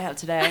hangover that I have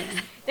today.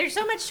 There's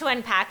so much to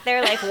unpack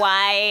there,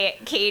 why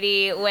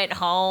Katie went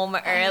home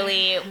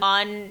early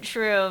on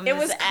shrooms. It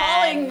was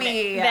calling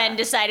me. Then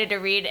decided to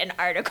read an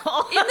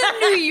article. In the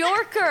New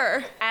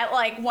Yorker. At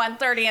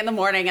 1:30 in the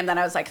morning, and then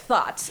I was like,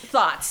 thoughts.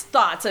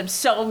 I'm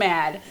so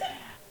mad.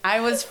 I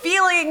was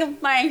feeling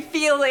my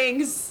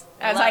feelings,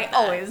 as I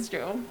always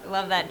do.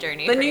 Love that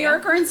journey. The New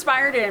Yorker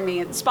inspired it in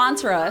me.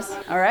 Sponsor us.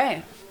 All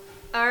right.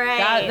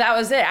 That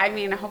was it. I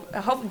mean,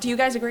 hope. Do you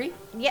guys agree?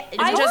 Yeah, Is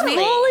it just me?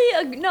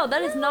 No,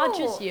 that is not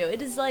just you.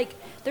 It is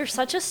there's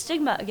such a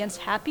stigma against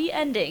happy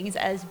endings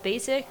as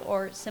basic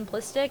or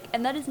simplistic,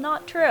 and that is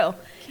not true.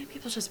 Can't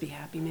people just be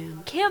happy,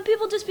 man? Can't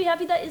people just be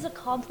happy? That is a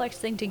complex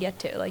thing to get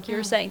to. Like you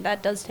were saying,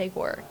 that does take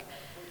work.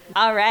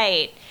 All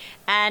right.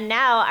 And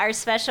now our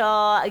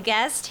special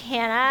guest,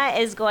 Hannah,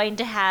 is going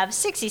to have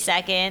 60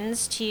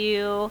 seconds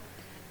to...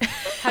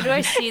 How do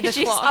I see the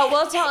clock? Oh,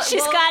 we'll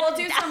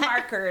do some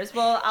markers.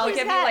 I'll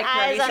give you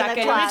 30 seconds.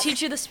 I'm going to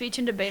teach you the speech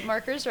and debate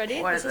markers.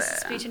 Ready? What this is is it?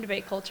 speech and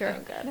debate culture.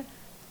 Oh, good.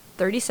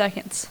 30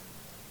 seconds.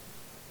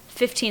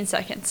 15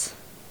 seconds.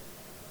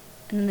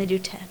 And then they do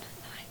 10.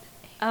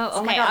 Oh,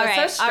 okay. my God, all that's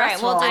right. so all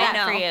right, we'll do stressful.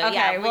 that for you. Okay,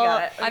 yeah, we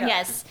got it. I'm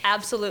Yes,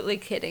 absolutely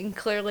kidding.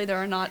 Clearly, there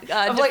are not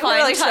I'm defined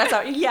really time. stressed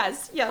out.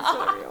 Yes,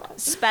 whatever you want.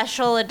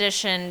 special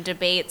edition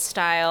debate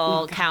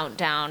style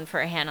countdown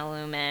for Hannah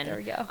Lewman. There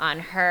we go. On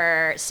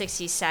her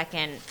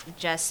 60-second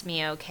Just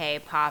Me Okay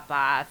pop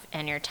off,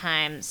 and your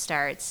time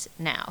starts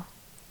now.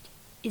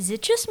 Is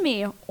it just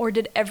me, or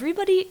did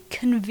everybody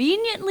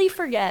conveniently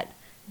forget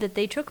that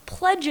they took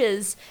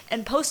pledges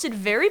and posted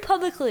very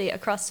publicly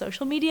across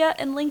social media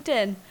and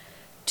LinkedIn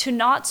to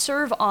not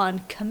serve on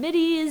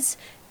committees,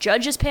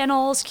 judges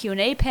panels,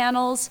 Q&A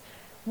panels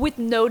with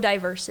no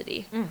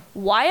diversity?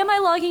 Why am I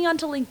logging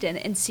onto LinkedIn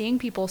and seeing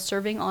people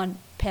serving on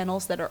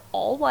panels that are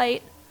all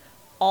white,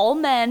 all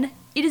men?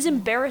 It is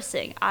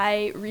embarrassing.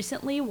 I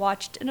recently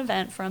watched an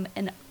event from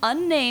an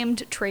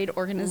unnamed trade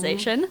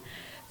organization.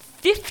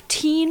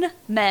 15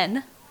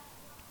 men,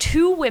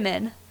 2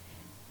 women,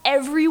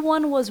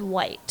 everyone was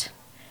white.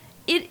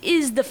 It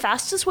is the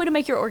fastest way to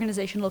make your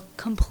organization look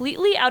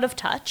completely out of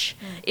touch.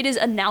 It is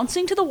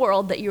announcing to the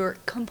world that you're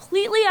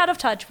completely out of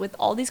touch with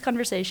all these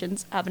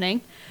conversations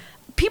happening.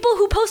 People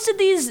who posted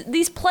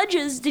these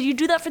pledges, did you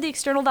do that for the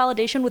external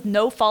validation with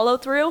no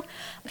follow-through?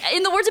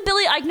 In the words of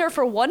Billy Eichner,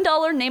 for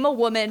 $1, name a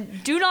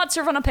woman. Do not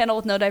serve on a panel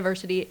with no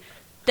diversity.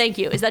 Thank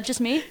you. Is that just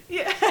me?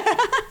 Yeah.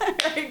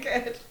 Very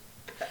good.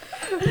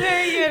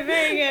 Very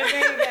good.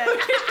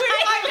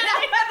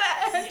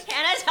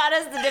 Hannah taught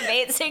us the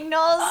debate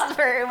signals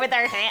with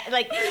our hand,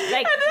 like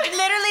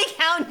literally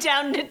count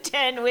down to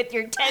 10 with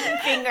your 10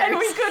 fingers. And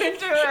we couldn't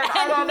do it.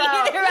 I don't know.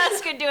 Neither of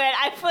us could do it.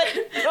 I put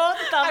both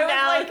thumbs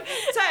down. I was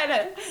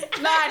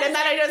 10, 9, and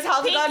then I just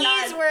held it on 9.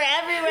 Pinkies were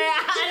everywhere.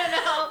 I don't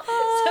know.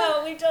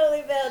 So we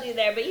totally failed you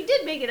there, but you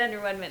did make it under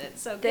 1 minute.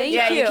 So good. Thank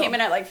Yeah, you. you came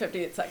in at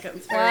 58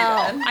 seconds. Very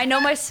good. I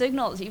know my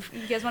signals. You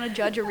guys want to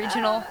judge a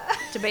regional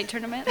debate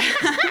tournament?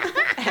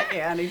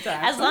 Yeah,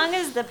 anytime. As long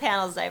as the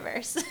panel's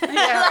diverse. Yeah,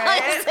 As long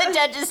as the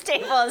judges'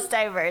 table is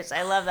diverse.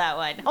 I love that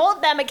one.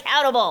 Hold them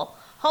accountable.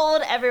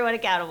 Hold everyone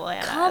accountable,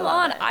 Hannah. Come I on.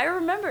 love it. I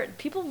remembered.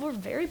 People were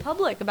very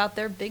public about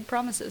their big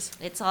promises.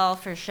 It's all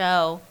for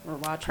show. We're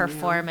watching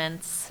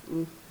Performance.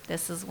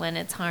 This is when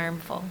it's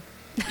harmful.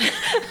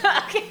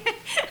 Okay.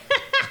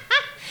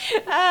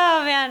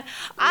 Oh man.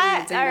 All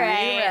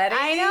right. Ready?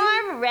 I know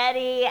I'm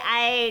ready.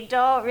 I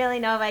don't really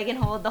know if I can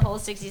hold the whole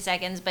 60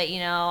 seconds, but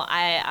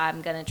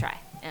I'm gonna try.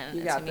 And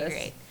You it's got gonna be this.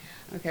 great.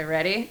 Okay,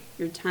 ready?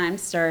 Your time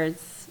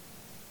starts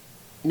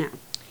now.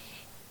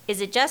 Is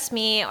it just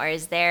me, or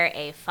is there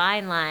a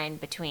fine line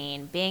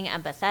between being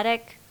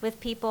empathetic with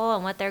people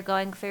and what they're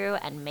going through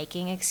and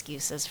making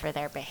excuses for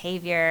their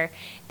behavior,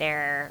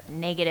 their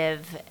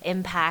negative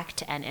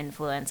impact and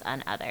influence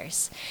on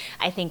others?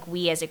 I think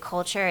we as a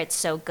culture, it's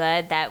so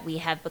good that we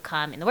have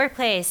become, in the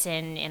workplace,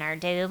 in our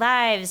daily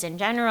lives in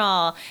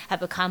general, have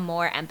become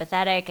more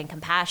empathetic and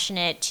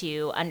compassionate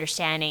to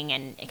understanding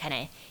and kind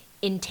of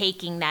in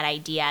taking that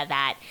idea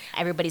that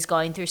everybody's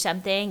going through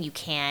something, you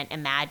can't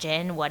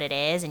imagine what it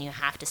is, and you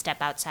have to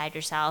step outside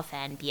yourself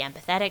and be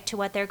empathetic to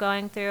what they're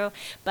going through.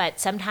 But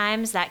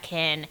sometimes that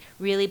can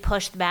really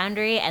push the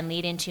boundary and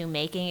lead into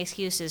making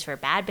excuses for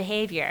bad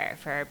behavior,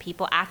 for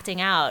people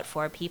acting out,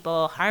 for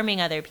people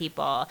harming other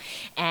people.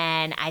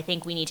 And I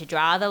think we need to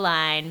draw the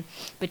line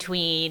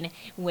between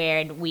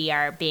where we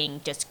are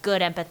being just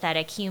good,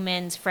 empathetic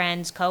humans,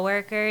 friends,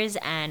 coworkers,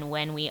 and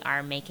when we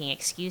are making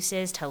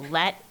excuses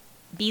to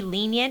be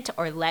lenient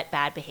or let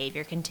bad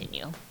behavior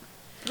continue.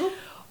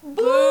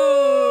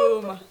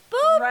 Boom!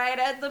 Right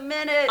at the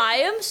minute. I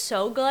am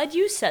so glad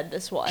you said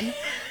this one.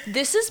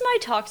 This is my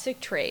toxic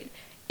trait.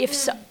 If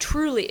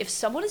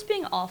someone is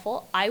being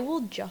awful, I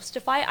will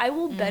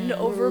bend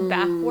over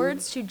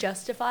backwards to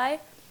justify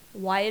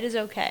why it is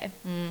okay.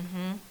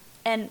 Mm-hmm.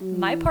 And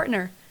my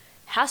partner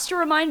has to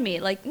remind me,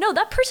 like, no,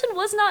 that person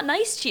was not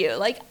nice to you.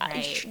 Like, Right.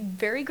 it's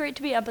very great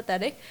to be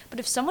empathetic, but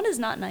if someone is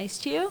not nice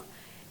to you,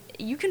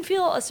 you can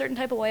feel a certain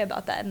type of way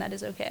about that, and that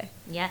is okay.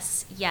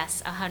 Yes,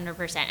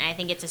 100%. And I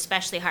think it's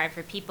especially hard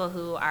for people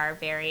who are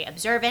very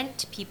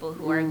observant, people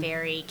who are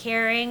very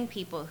caring,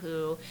 people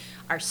who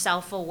are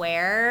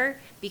self-aware,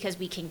 because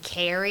we can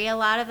carry a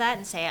lot of that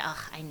and say,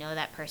 I know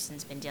that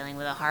person's been dealing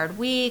with a hard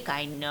week.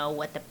 I know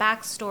what the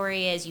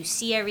backstory is. You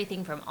see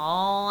everything from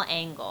all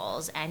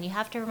angles, and you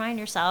have to remind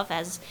yourself,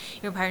 as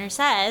your partner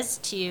says,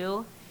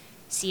 to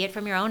see it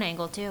from your own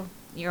angle, too.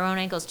 Your own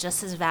angle is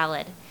just as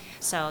valid.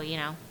 So,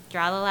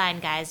 draw the line,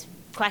 guys.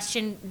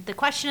 The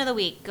question of the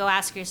week. Go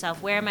ask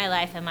yourself, where in my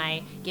life am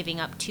I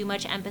giving up too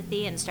much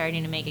empathy and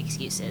starting to make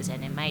excuses?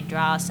 And it might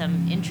draw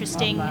some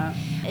interesting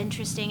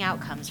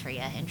outcomes for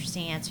you,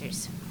 interesting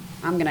answers.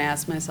 I'm going to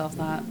ask myself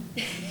that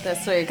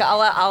this week.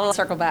 I'll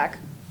circle back.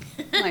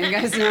 Let you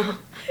guys know.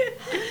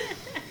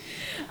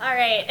 All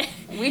right.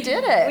 We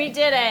did it. We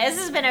did it. This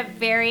has been a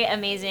very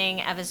amazing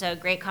episode.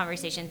 Great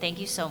conversation. Thank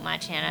you so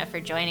much, Hannah, for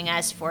joining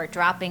us, for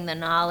dropping the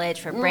knowledge,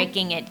 for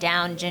breaking it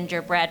down,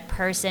 gingerbread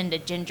person to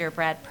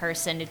gingerbread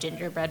person to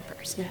gingerbread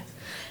person.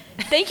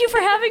 Thank you for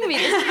having me.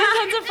 This has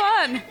been tons of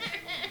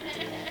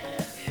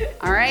fun.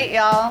 All right,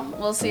 y'all.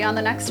 We'll see you on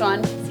the next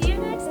one. See you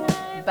next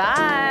time.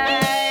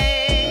 Bye.